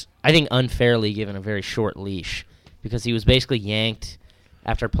was, I think, unfairly given a very short leash because he was basically yanked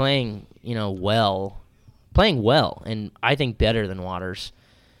after playing well, and I think better than Waters,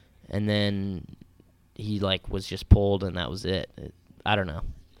 and then he was just pulled and that was it. I don't know.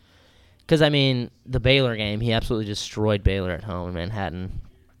 Because, I mean, the Baylor game, he absolutely destroyed Baylor at home in Manhattan.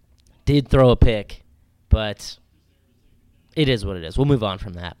 Did throw a pick, but it is what it is. We'll move on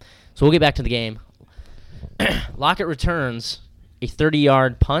from that. So we'll get back to the game. Lockett returns a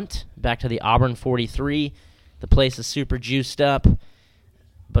 30-yard punt back to the Auburn 43. The place is super juiced up,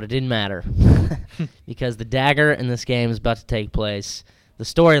 but it didn't matter because the dagger in this game is about to take place. The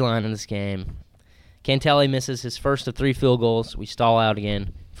storyline in this game, Cantelli misses his first of 3 field goals. We stall out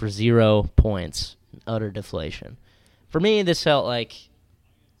again for 0 points. Utter deflation. For me, this felt like,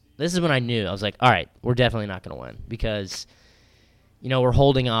 this is when I knew. I was like, all right, we're definitely not going to win because, we're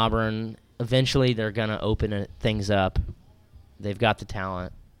holding Auburn. Eventually, they're going to open things up. They've got the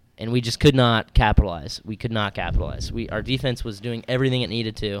talent. And we just could not capitalize. We could not capitalize. Our defense was doing everything it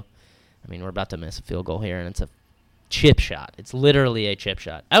needed to. I mean, we're about to miss a field goal here, and it's a chip shot. It's literally a chip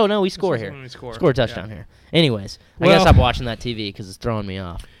shot. Oh, no, we score here. Score a touchdown here. Anyways, I got to stop watching that TV because it's throwing me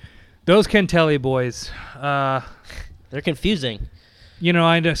off. Those Cantelli boys. They're confusing.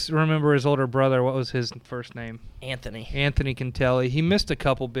 I just remember his older brother. What was his first name? Anthony Cantelli. He missed a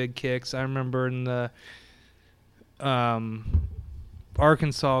couple big kicks. I remember in the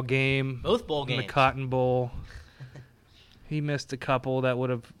Arkansas game. Both bowl games. In the Cotton Bowl. He missed a couple that would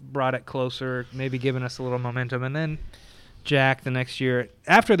have brought it closer, maybe given us a little momentum. And then Jack the next year.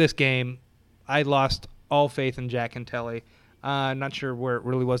 After this game, I lost all faith in Jack Cantelli. Not sure where it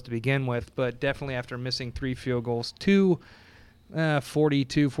really was to begin with, but definitely after missing 3 field goals, 2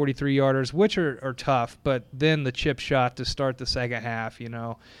 42, 43-yarders, which are tough, but then the chip shot to start the second half, you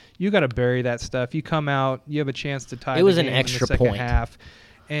got to bury that stuff. You come out, you have a chance to tie it was the game an extra in the second point. half,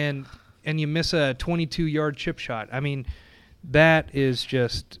 and you miss a 22-yard chip shot. I mean, that is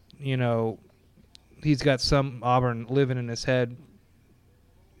just, he's got some Auburn living in his head.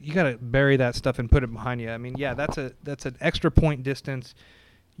 You got to bury that stuff and put it behind you. I mean, yeah, that's an extra point distance.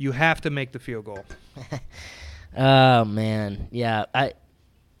 You have to make the field goal. Oh, man. Yeah.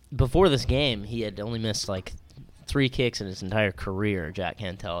 Before this game, he had only missed 3 kicks in his entire career, Jack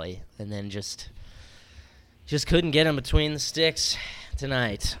Cantelli, and then just couldn't get him between the sticks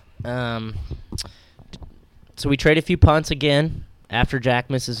tonight. So we trade a few punts again after Jack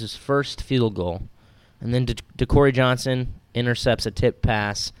misses his first field goal. and then DeCorey Johnson intercepts a tip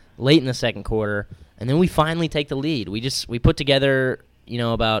pass late in the second quarter, and then we finally take the lead. We put together,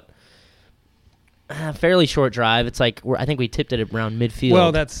 about a fairly short drive. It's like I think we tipped it around midfield.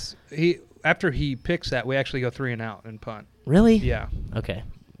 Well, after he picks that, we actually go 3 and out and punt. Really? Yeah. Okay.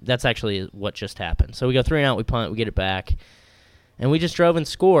 That's actually what just happened. So we go 3 and out, we punt, we get it back, and we just drove and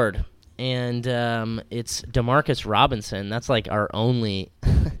scored. And it's DeMarcus Robinson. That's like our only.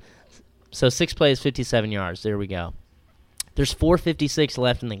 So 6 plays, 57 yards. There we go. There's 4:56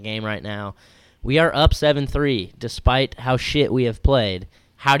 left in the game right now. We are up 7-3, despite how shit we have played.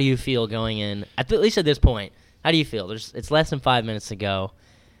 How do you feel going in? At least at this point, how do you feel? It's less than 5 minutes to go,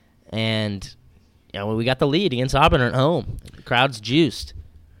 and we got the lead against Auburn at home. The crowd's juiced.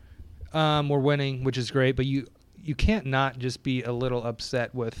 We're winning, which is great, but you can't not just be a little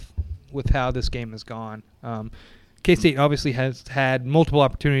upset with how this game has gone. K-State obviously has had multiple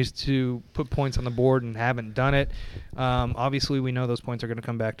opportunities to put points on the board and haven't done it. Obviously, we know those points are going to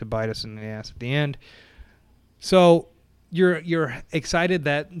come back to bite us in the ass at the end. So you're excited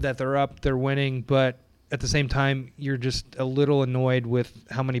that they're up, they're winning, but at the same time, you're just a little annoyed with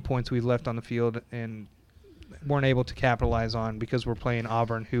how many points we've left on the field and weren't able to capitalize on because we're playing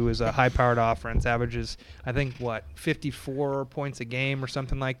Auburn, who is a high-powered offense, averages, I think, 54 points a game or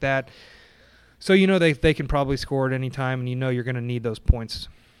something like that. So they can probably score at any time, and you're going to need those points.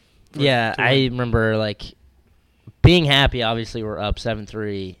 Yeah, I remember, being happy. Obviously, we're up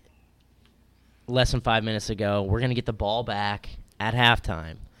 7-3 less than 5 minutes ago. We're going to get the ball back at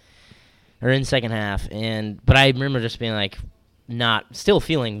halftime or in second half. But I remember just being still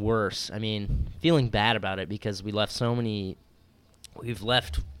feeling worse. I mean, feeling bad about it because we've left 10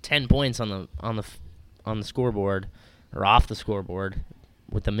 points on the scoreboard or off the scoreboard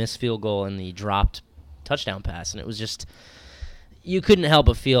with the missed field goal and the dropped touchdown pass. And it was just, you couldn't help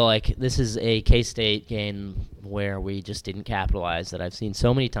but feel like this is a K-State game where we just didn't capitalize that I've seen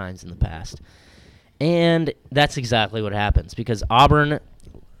so many times in the past. And that's exactly what happens because Auburn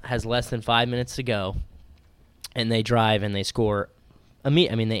has less than 5 minutes to go, and they drive and they score. They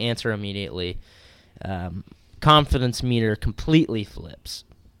answer immediately. Confidence meter completely flips.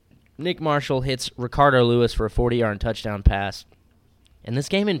 Nick Marshall hits Ricardo Lewis for a 40-yard touchdown pass. And this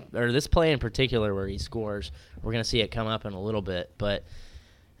play in particular where he scores, we're going to see it come up in a little bit. But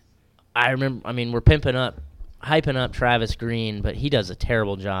we're hyping up Travis Green, but he does a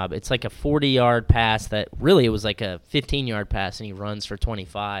terrible job. It's like a 40-yard pass that really it was like a 15-yard pass, and he runs for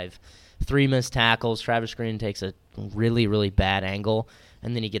 25. 3 missed tackles. Travis Green takes a really, really bad angle,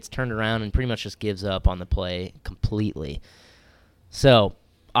 and then he gets turned around and pretty much just gives up on the play completely. So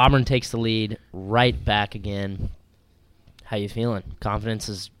Auburn takes the lead right back again. How you feeling? Confidence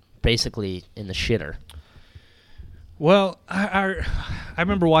is basically in the shitter. Well, I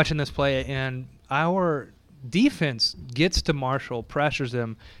remember watching this play, and our defense gets to Marshall, pressures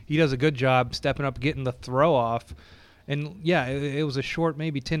him. He does a good job stepping up, getting the throw off. And, yeah, it was a short,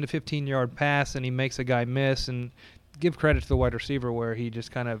 maybe 10 to 15-yard pass, and he makes a guy miss. And give credit to the wide receiver where he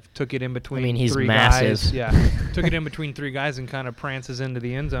just kind of took it in between he's three massive. guys. Yeah, took it in between 3 guys and kind of prances into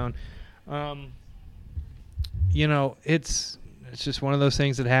the end zone. It's just one of those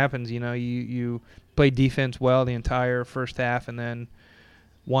things that happens. You play defense well the entire first half, and then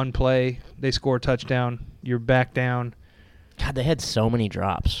one play, they score a touchdown, you're back down. God, they had so many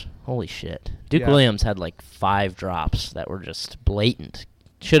drops. Holy shit. Duke Williams had 5 drops that were just blatant.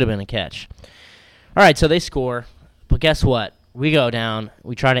 Should have been a catch. All right, so they score, but guess what? We go down,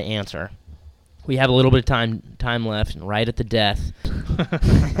 we try to answer. We have a little bit of time left, and right at the death.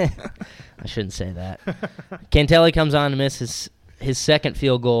 I shouldn't say that. Cantelli comes on to miss his second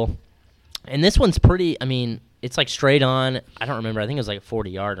field goal. And this one's pretty, it's straight on. I don't remember. I think it was a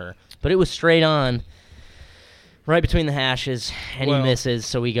 40-yarder. But it was straight on, right between the hashes, and he misses.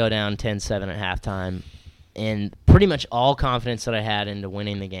 So we go down 10-7 at halftime. And pretty much all confidence that I had into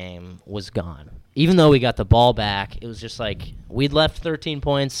winning the game was gone. Even though we got the ball back, it was just we'd left 13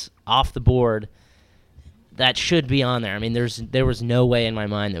 points off the board. That should be on there. There was no way in my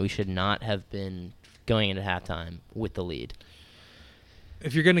mind that we should not have been going into halftime with the lead.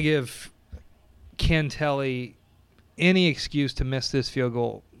 If you're going to give Cantelli any excuse to miss this field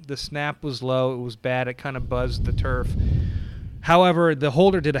goal, the snap was low, it was bad, it kind of buzzed the turf. However, the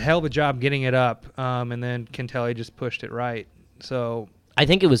holder did a hell of a job getting it up, and then Cantelli just pushed it right. So I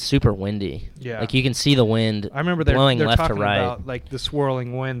think it was super windy. Yeah. You can see the wind I remember blowing they're left talking to right. about the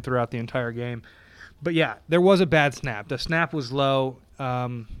swirling wind throughout the entire game. But yeah, there was a bad snap. The snap was low,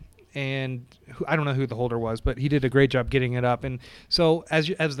 and I don't know who the holder was, but he did a great job getting it up. And so as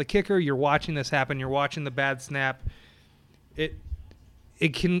the kicker, you're watching this happen. You're watching the bad snap. It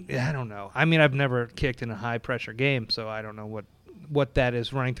it can. I don't know. I mean, I've never kicked in a high pressure game, so I don't know what that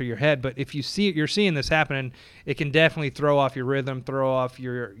is running through your head. But if you're seeing this happening, it can definitely throw off your rhythm, throw off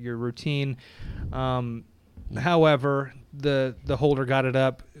your routine. However, the holder got it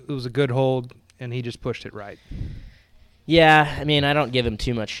up. It was a good hold, and he just pushed it right. Yeah, I mean, I don't give him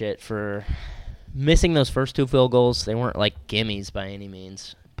too much shit for missing those first 2 field goals. They weren't like gimmies by any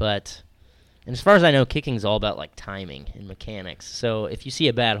means, but and as far as I know, kicking's all about like timing and mechanics. So if you see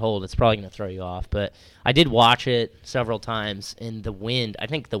a bad hold, it's probably going to throw you off. But I did watch it several times, and the wind, I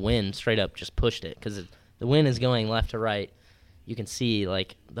think the wind straight up just pushed it because the wind is going left to right. You can see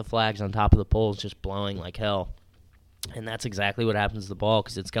like the flags on top of the poles just blowing like hell. And that's exactly what happens to the ball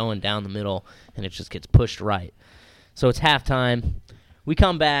because it's going down the middle and it just gets pushed right. So it's halftime. We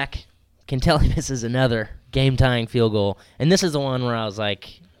come back. Kentelly misses another game-tying field goal. And this is the one where I was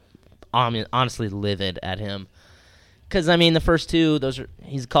like honestly livid at him. Because, I mean, the first 2,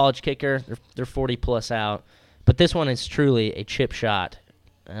 he's a college kicker. They're 40-plus out. But this one is truly a chip shot.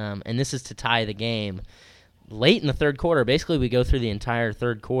 And this is to tie the game. Late in the third quarter, basically we go through the entire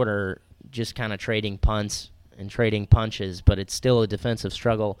third quarter just kind of trading punts and trading punches, but it's still a defensive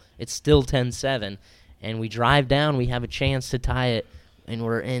struggle. It's still 10-7, and we drive down. We have a chance to tie it,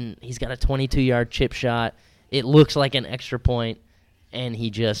 and he's got a 22-yard chip shot. It looks like an extra point, and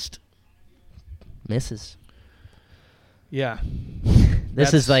he just misses. Yeah.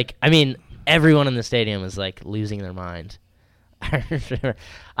 This is like, I mean, everyone in the stadium is like losing their mind. I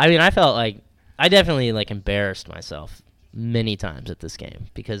mean, I felt like I definitely like embarrassed myself many times at this game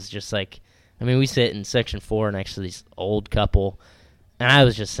because just like, I mean, we sit in section 4 next to this old couple, and I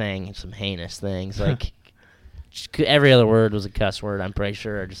was just saying some heinous things. Like, every other word was a cuss word, I'm pretty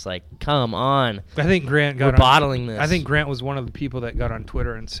sure. Just like, come on. I think Grant got We're bottling this. I think Grant was one of the people that got on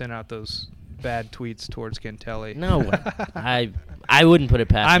Twitter and sent out those bad tweets towards Kentelly. No, I wouldn't put it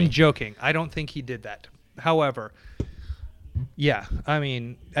past me. I'm joking. I don't think he did that. However, yeah, I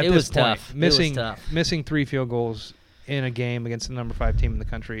mean, at this point, missing 3 field goals in a game against the number 5 team in the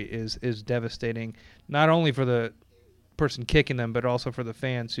country is devastating, not only for the person kicking them, but also for the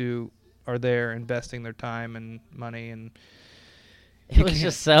fans who are there investing their time and money. And it was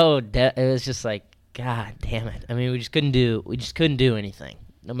just it was just like, God damn it. I mean, we just couldn't do anything.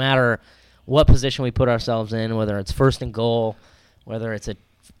 No matter what position we put ourselves in, whether it's first and goal, whether it's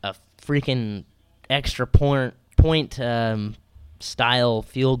a freaking extra point style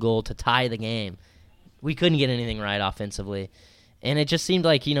field goal to tie the game. We couldn't get anything right offensively. And it just seemed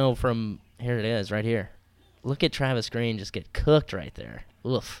like, from here it is, right here. Look at Travis Green just get cooked right there.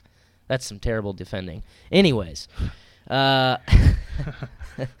 Oof. That's some terrible defending. Anyways, this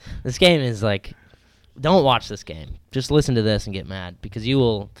game is like, don't watch this game. Just listen to this and get mad because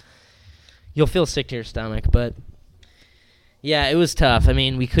you'll feel sick to your stomach. But, yeah, it was tough. I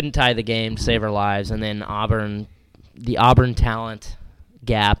mean, we couldn't tie the game to save our lives. And then the Auburn talent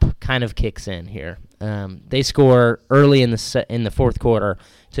gap kind of kicks in here. They score early in the fourth quarter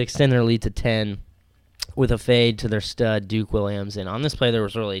to extend their lead to 10 with a fade to their stud, Duke Williams. And on this play, there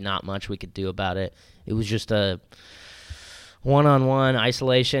was really not much we could do about it. It was just a one-on-one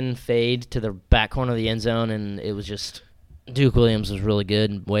isolation fade to the back corner of the end zone, and it was just Duke Williams was really good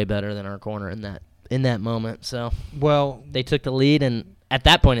and way better than our corner in that moment. So they took the lead, and at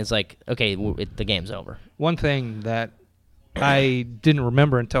that point, it's like, okay, the game's over. One thing that I didn't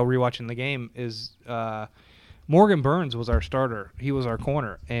remember until rewatching the game is Morgan Burns was our starter. He was our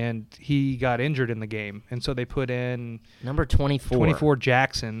corner, and he got injured in the game. And so they put in number 24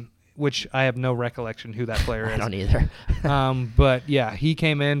 Jackson, which I have no recollection who that player is. I don't either. But, yeah, he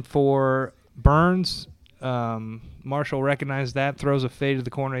came in for Burns. Marshall recognized that, throws a fade to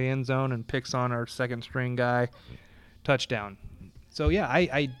the corner of the end zone, and picks on our second-string guy. Touchdown. So, yeah,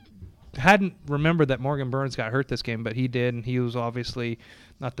 I hadn't remembered that Morgan Burns got hurt this game, but he did, and he was obviously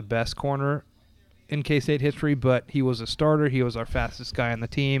not the best corner in K-State history, but he was a starter. He was our fastest guy on the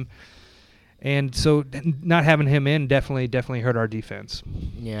team. And so not having him in definitely hurt our defense.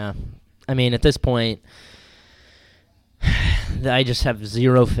 Yeah. I mean, at this point, I just have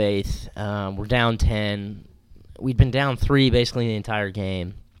zero faith. We're down 10. We'd been down 3 basically the entire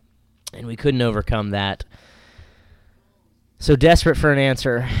game, and we couldn't overcome that. So desperate for an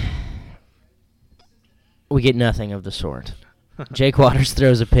answer, we get nothing of the sort. Jake Waters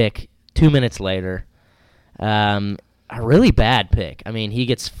throws a pick 2 minutes later. A really bad pick. I mean, he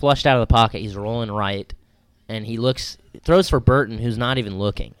gets flushed out of the pocket. He's rolling right, and throws for Burton, who's not even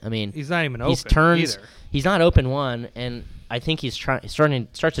looking. I mean, he's not even open either. He's not open one, and I think he's starts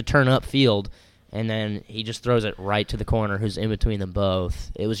to turn upfield, and then he just throws it right to the corner, who's in between them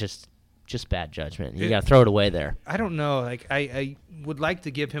both. It was just just bad judgment. You got to throw it away there. I don't know. Like I would like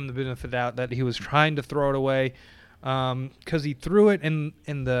to give him the benefit of the doubt that he was trying to throw it away, because he threw it in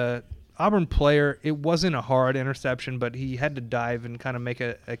the Auburn player. It wasn't a hard interception, but he had to dive and kind of make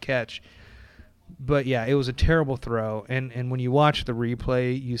a catch. But yeah, it was a terrible throw. And when you watch the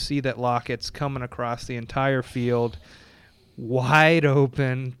replay, you see that Lockett's coming across the entire field, wide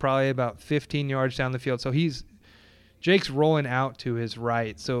open, probably about 15 yards down the field. So Jake's rolling out to his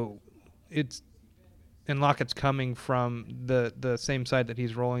right. So and Lockett's coming from the same side that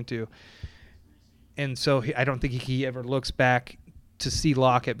he's rolling to. And so I don't think he ever looks back to see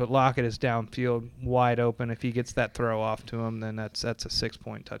Lockett, but Lockett is downfield, wide open. If he gets that throw off to him, then that's a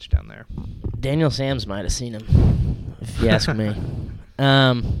 6-point touchdown there. Daniel Sams might have seen him, if you ask me.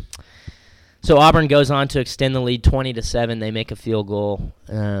 So Auburn goes on to extend the lead 20-7. They make a field goal,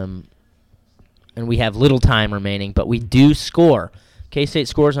 and we have little time remaining, but we do score. K-State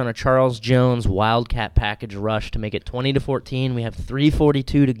scores on a Charles Jones Wildcat package rush to make it 20-14. We have 3:42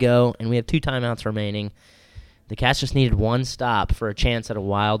 to go, and we have 2 timeouts remaining. The Cats just needed one stop for a chance at a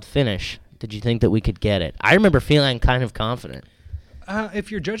wild finish. Did you think that we could get it? I remember feeling kind of confident.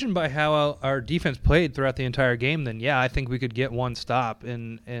 If you're judging by how our defense played throughout the entire game, then yeah, I think we could get one stop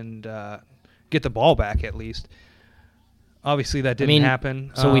and get the ball back at least. Obviously, that didn't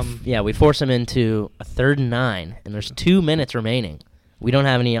happen. So we force them into a 3rd and 9, and there's 2 minutes remaining. We don't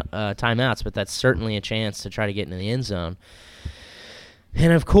have any timeouts, but that's certainly a chance to try to get into the end zone.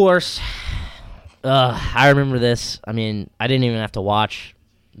 And of course, I remember this. I mean, I didn't even have to watch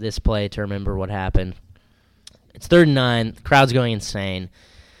this play to remember what happened. It's 3rd and 9. The crowd's going insane.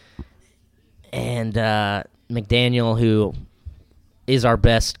 And McDaniel, who is our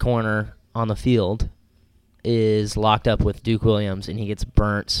best corner on the field, is locked up with Duke Williams, and he gets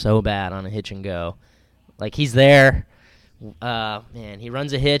burnt so bad on a hitch and go. Like, he's there. He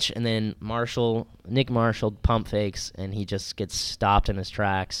runs a hitch, and then Nick Marshall pump fakes, and he just gets stopped in his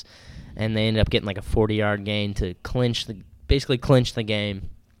tracks. And they ended up getting like a 40-yard gain to basically clinch the game.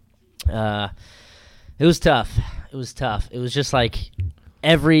 It was tough. It was just like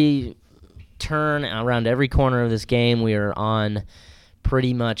every turn around every corner of this game, we were on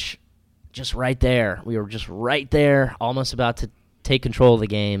pretty much just right there. We were just right there, almost about to take control of the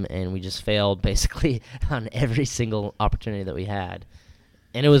game, and we just failed basically on every single opportunity that we had.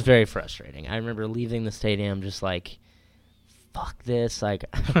 And it was very frustrating. I remember leaving the stadium just like, fuck this. Like,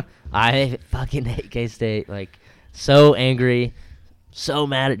 I fucking hate K-State. Like, so angry, so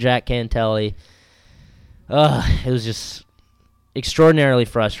mad at Jack Cantelli. It was just extraordinarily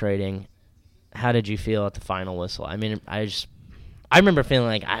frustrating. How did you feel at the final whistle? I mean, I remember feeling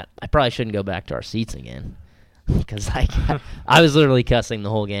like I probably shouldn't go back to our seats again. Because I was literally cussing the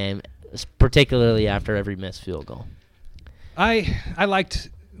whole game, particularly after every missed field goal. I liked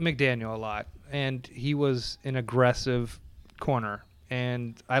McDaniel a lot, and he was an aggressive corner,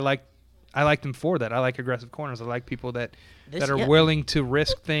 and I liked him for that. I like aggressive corners. I like people that are willing to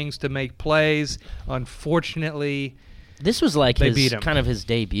risk things to make plays. Unfortunately, this was like kind of his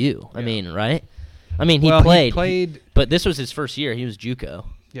debut. Yeah. I mean, right? I mean, he played, but this was his first year. He was JUCO.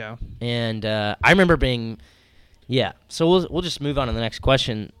 Yeah, and I remember being. Yeah, so we'll just move on to the next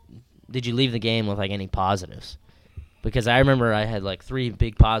question. Did you leave the game with like any positives? Because I remember I had like 3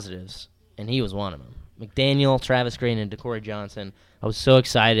 big positives, and he was one of them. McDaniel, Travis Green, and DeCorey Johnson. I was so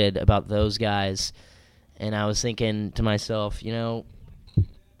excited about those guys, and I was thinking to myself,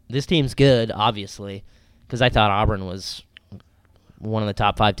 this team's good, obviously, because I thought Auburn was one of the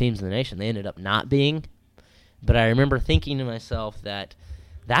top 5 teams in the nation. They ended up not being, but I remember thinking to myself that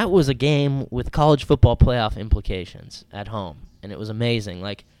was a game with college football playoff implications at home, and it was amazing.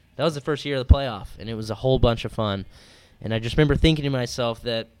 Like, that was the first year of the playoff, and it was a whole bunch of fun. And I just remember thinking to myself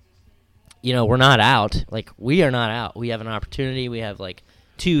that, we're not out. Like, we are not out. We have an opportunity. We have, like,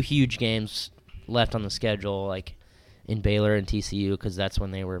 2 huge games left on the schedule, like, in Baylor and TCU, because that's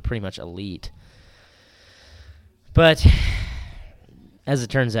when they were pretty much elite. But as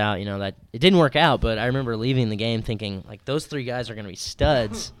it turns out, that it didn't work out, but I remember leaving the game thinking, like, those 3 guys are going to be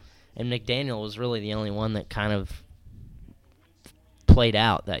studs, and McDaniel was really the only one that kind of played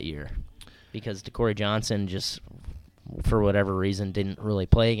out that year, because DeCorey Johnson just, for whatever reason, didn't really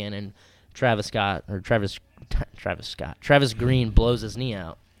play again, and Travis Green blows his knee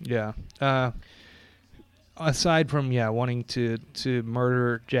out. Yeah. Aside from, wanting to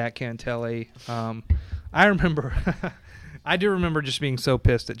murder Jack Cantelli, I remember... I do remember just being so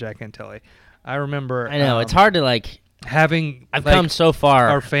pissed at Jack Cantelli. I remember... I know, it's hard to, having... I've come so far.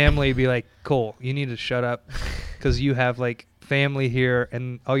 Our family be like, Cole, you need to shut up, because you have, family here,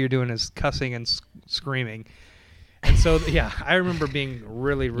 and all you're doing is cussing and screaming. And so, yeah, I remember being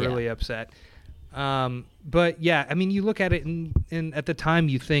really upset. But, yeah, I mean, you look at it, and at the time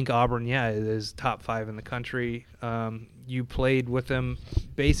you think Auburn, it is top 5 in the country. You played with them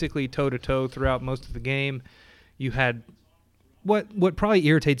basically toe-to-toe throughout most of the game. You had what probably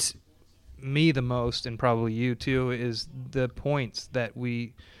irritates me the most, and probably you too, is the points that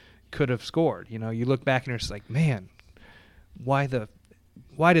we could have scored. You know, you look back and you're just like, man, why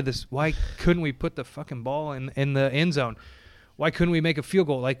couldn't we put the fucking ball in the end zone? Why couldn't we make a field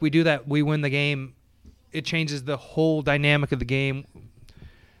goal? Like, we do that, we win the game. It changes the whole dynamic of the game.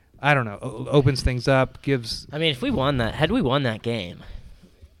 I don't know. Opens things up, gives... I mean, had we won that game,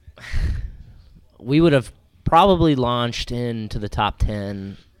 we would have probably launched into the top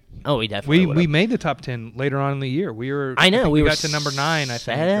 10. Oh, we definitely we made the top 10 later on in the year. We got to number 9, I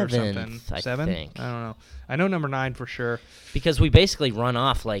think, or something. 7? I don't know. I know number 9 for sure. Because we basically run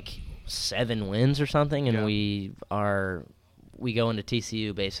off like 7 wins or something, and we go into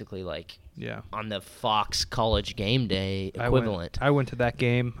TCU basically like on the Fox College game day equivalent. I went to that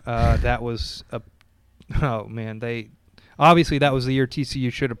game. That was obviously that was the year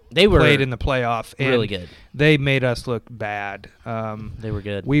TCU should have played in the playoff. And really good. They made us look bad. They were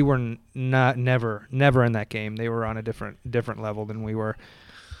good. We were never in that game. They were on a different level than we were.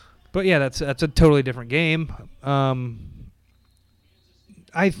 But yeah, that's a totally different game.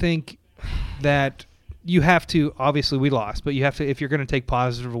 I think that you have to, obviously we lost, but you have to, if you're going to take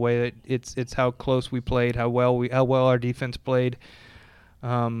positive away, it's how close we played, how well our defense played.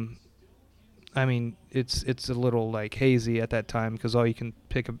 I mean, it's a little like hazy at that time because all you can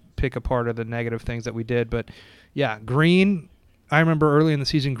pick apart are the negative things that we did. But yeah, Green, I remember early in the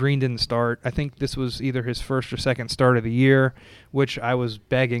season, Green didn't start. I think this was either his first or second start of the year, which I was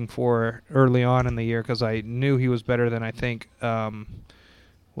begging for early on in the year because I knew he was better than, I think,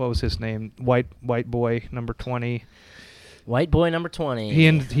 what was his name? White boy, number 20. White boy, number 20.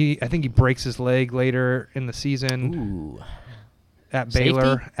 I think he breaks his leg later in the season. Ooh. At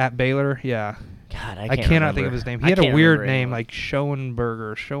Baylor. Safety? At Baylor, yeah. God, I cannot think of his name. He had a weird name, like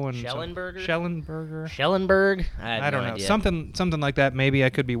Schellenberger. Schellenberg? I don't know. Idea. Something like that. Maybe I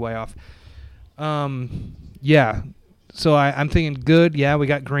could be way off. Yeah. So I'm thinking good. Yeah, we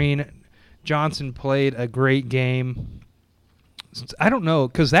got Green. Johnson played a great game. I don't know,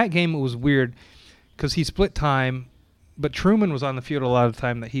 because that game was weird because he split time, but Truman was on the field a lot of the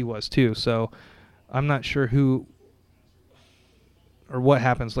time that he was too. So I'm not sure who or what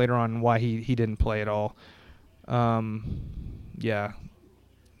happens later on and why he didn't play at all. Yeah,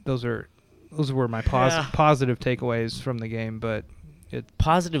 those were my positive takeaways from the game. But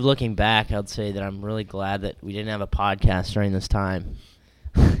positive looking back, I'd say that I'm really glad that we didn't have a podcast during this time.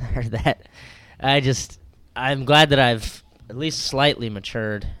 Or that I'm glad that I've at least slightly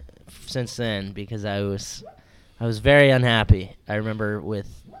matured since then, because I was very unhappy. I remember with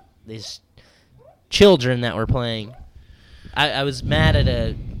these children that were playing. I was mad at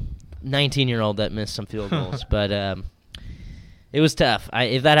a 19-year-old that missed some field goals, but it was tough.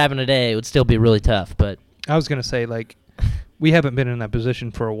 If that happened today, it would still be really tough. But I was going to say, like, we haven't been in that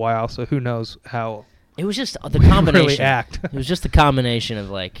position for a while, so who knows how it was just the combination. Really act. It was just the combination of,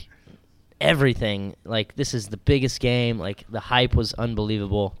 like, everything. Like, this is the biggest game. Like, the hype was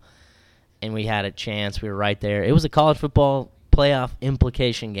unbelievable, and we had a chance. We were right there. It was a college football playoff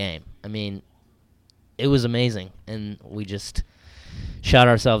implication game. I mean, it was amazing, and we just shot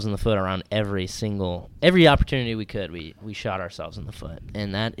ourselves in the foot around every opportunity we could. We shot ourselves in the foot,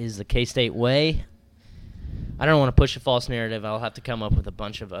 and that is the K-State way. I don't want to push a false narrative. I'll have to come up with a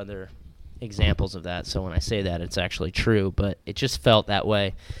bunch of other examples of that, so when I say that, it's actually true, but it just felt that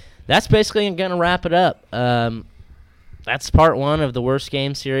way. That's basically going to wrap it up. That's part 1 of the worst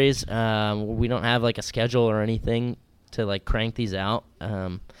game series. We don't have like a schedule or anything to like crank these out.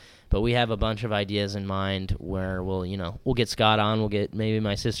 But we have a bunch of ideas in mind where we'll get Scott on, we'll get maybe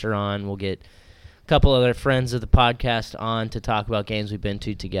my sister on, we'll get a couple other friends of the podcast on to talk about games we've been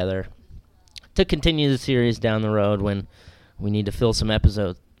to together, to continue the series down the road when we need to fill some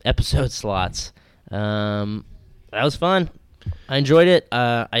episode slots. That was fun. I enjoyed it.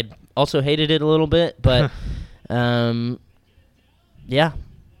 I also hated it a little bit, but yeah.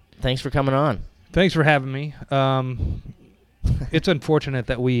 Thanks for coming on. Thanks for having me. It's unfortunate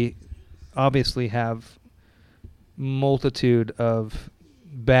that we obviously have multitude of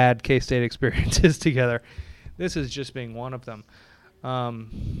bad K-State experiences together. This is just being one of them.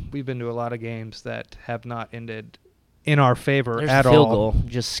 We've been to a lot of games that have not ended in our favor at all. There's a field goal.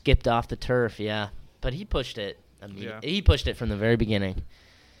 Just skipped off the turf, yeah. But he pushed it immediately. Yeah. He pushed it from the very beginning.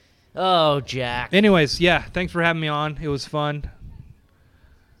 Oh, Jack. Anyways, yeah, thanks for having me on. It was fun.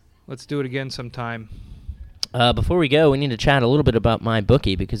 Let's do it again sometime. Before we go, we need to chat a little bit about my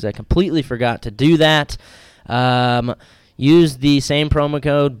bookie because I completely forgot to do that. Use the same promo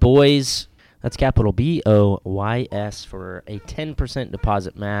code BOYS. That's capital BOYS for a 10%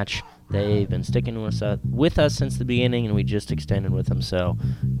 deposit match. They've been sticking with us since the beginning, and we just extended with them. So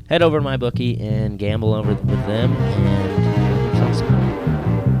head over to my bookie and gamble over with them, and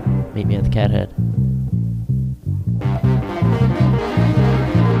meet me at the Cat Head.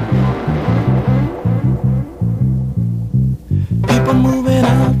 People moving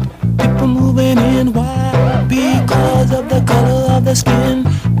out, people moving in. Why? Because of the color of the skin.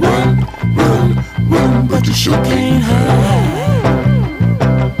 Run, run, run, but you sure can't hide.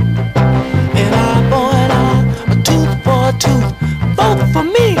 An eye for an eye, a tooth for a tooth. Vote for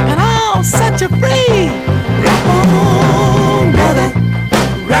me and I'll set you free. Rap on, brother,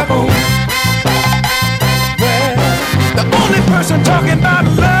 rap on. Well, the only person talking about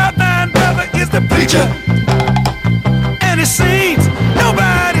love, nine brother, is the preacher. And it seems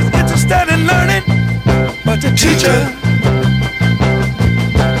nobody's interested in learning but the teacher.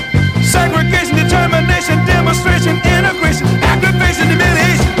 Segregation, determination, demonstration, integration, aggravation,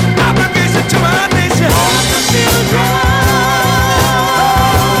 humiliation, obligation to our nation. All the children. Oh,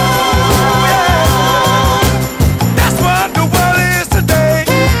 yeah. That's what the world is today.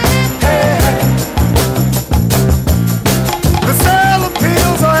 Hey, hey. The sale of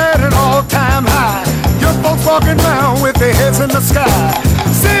pills are at an all-time high. Young folks walking around with their heads in the sky.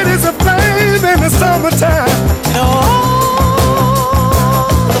 Cities aflame in the summertime.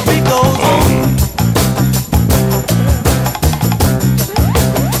 The beat goes on.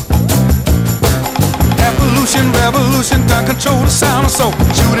 Evolution, revolution, gun control the sound of soul.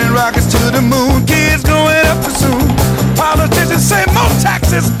 Shooting rockets to the moon, kids growing up too soon. Politicians say more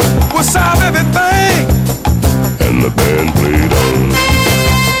taxes will solve everything. And the band played on.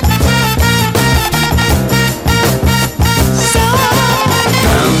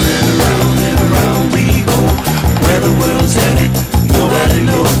 Where the world's headed, nobody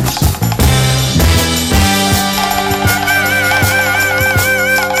knows.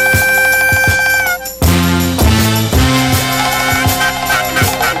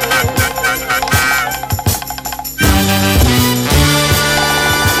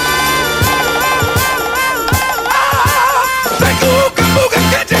 Say ooga booga,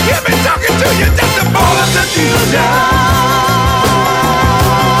 can't you hear me talking to you? Just the ball of the future.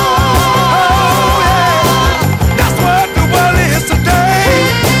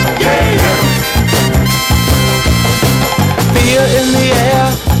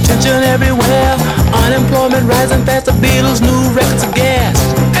 Everywhere, unemployment rising fast. The Beatles' new records of gas.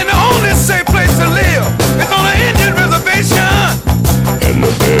 And the only safe place to live is on an Indian reservation. And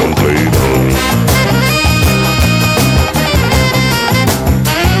the band played on.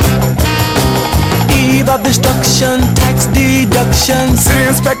 Eve of destruction, tax deduction. City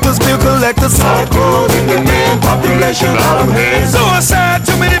inspectors, bill collectors. Hardcore in-demand population out of hand. Suicide,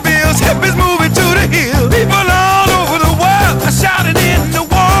 too many bills. Hippies moving to the hill. People all over the world are shouting in the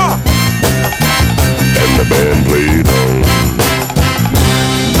war. And the band played on.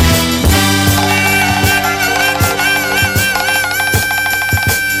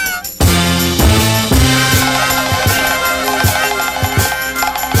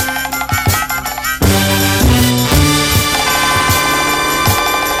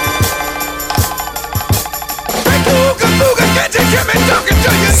 Hey, Booga Booga, can't you hear me talking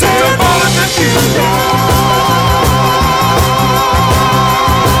to you? Say the ball of the future.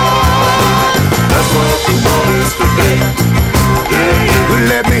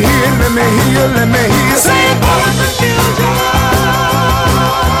 Let me hear, let me hear, let me hear. Say all of the future. That's what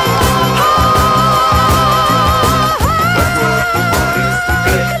the world is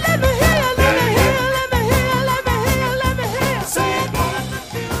today. Let me hear, let me hear, let me hear, let me hear, let me hear. Say all of the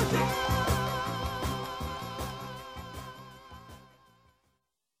future.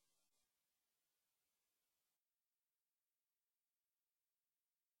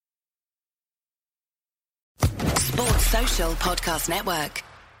 Sports Social Podcast Network.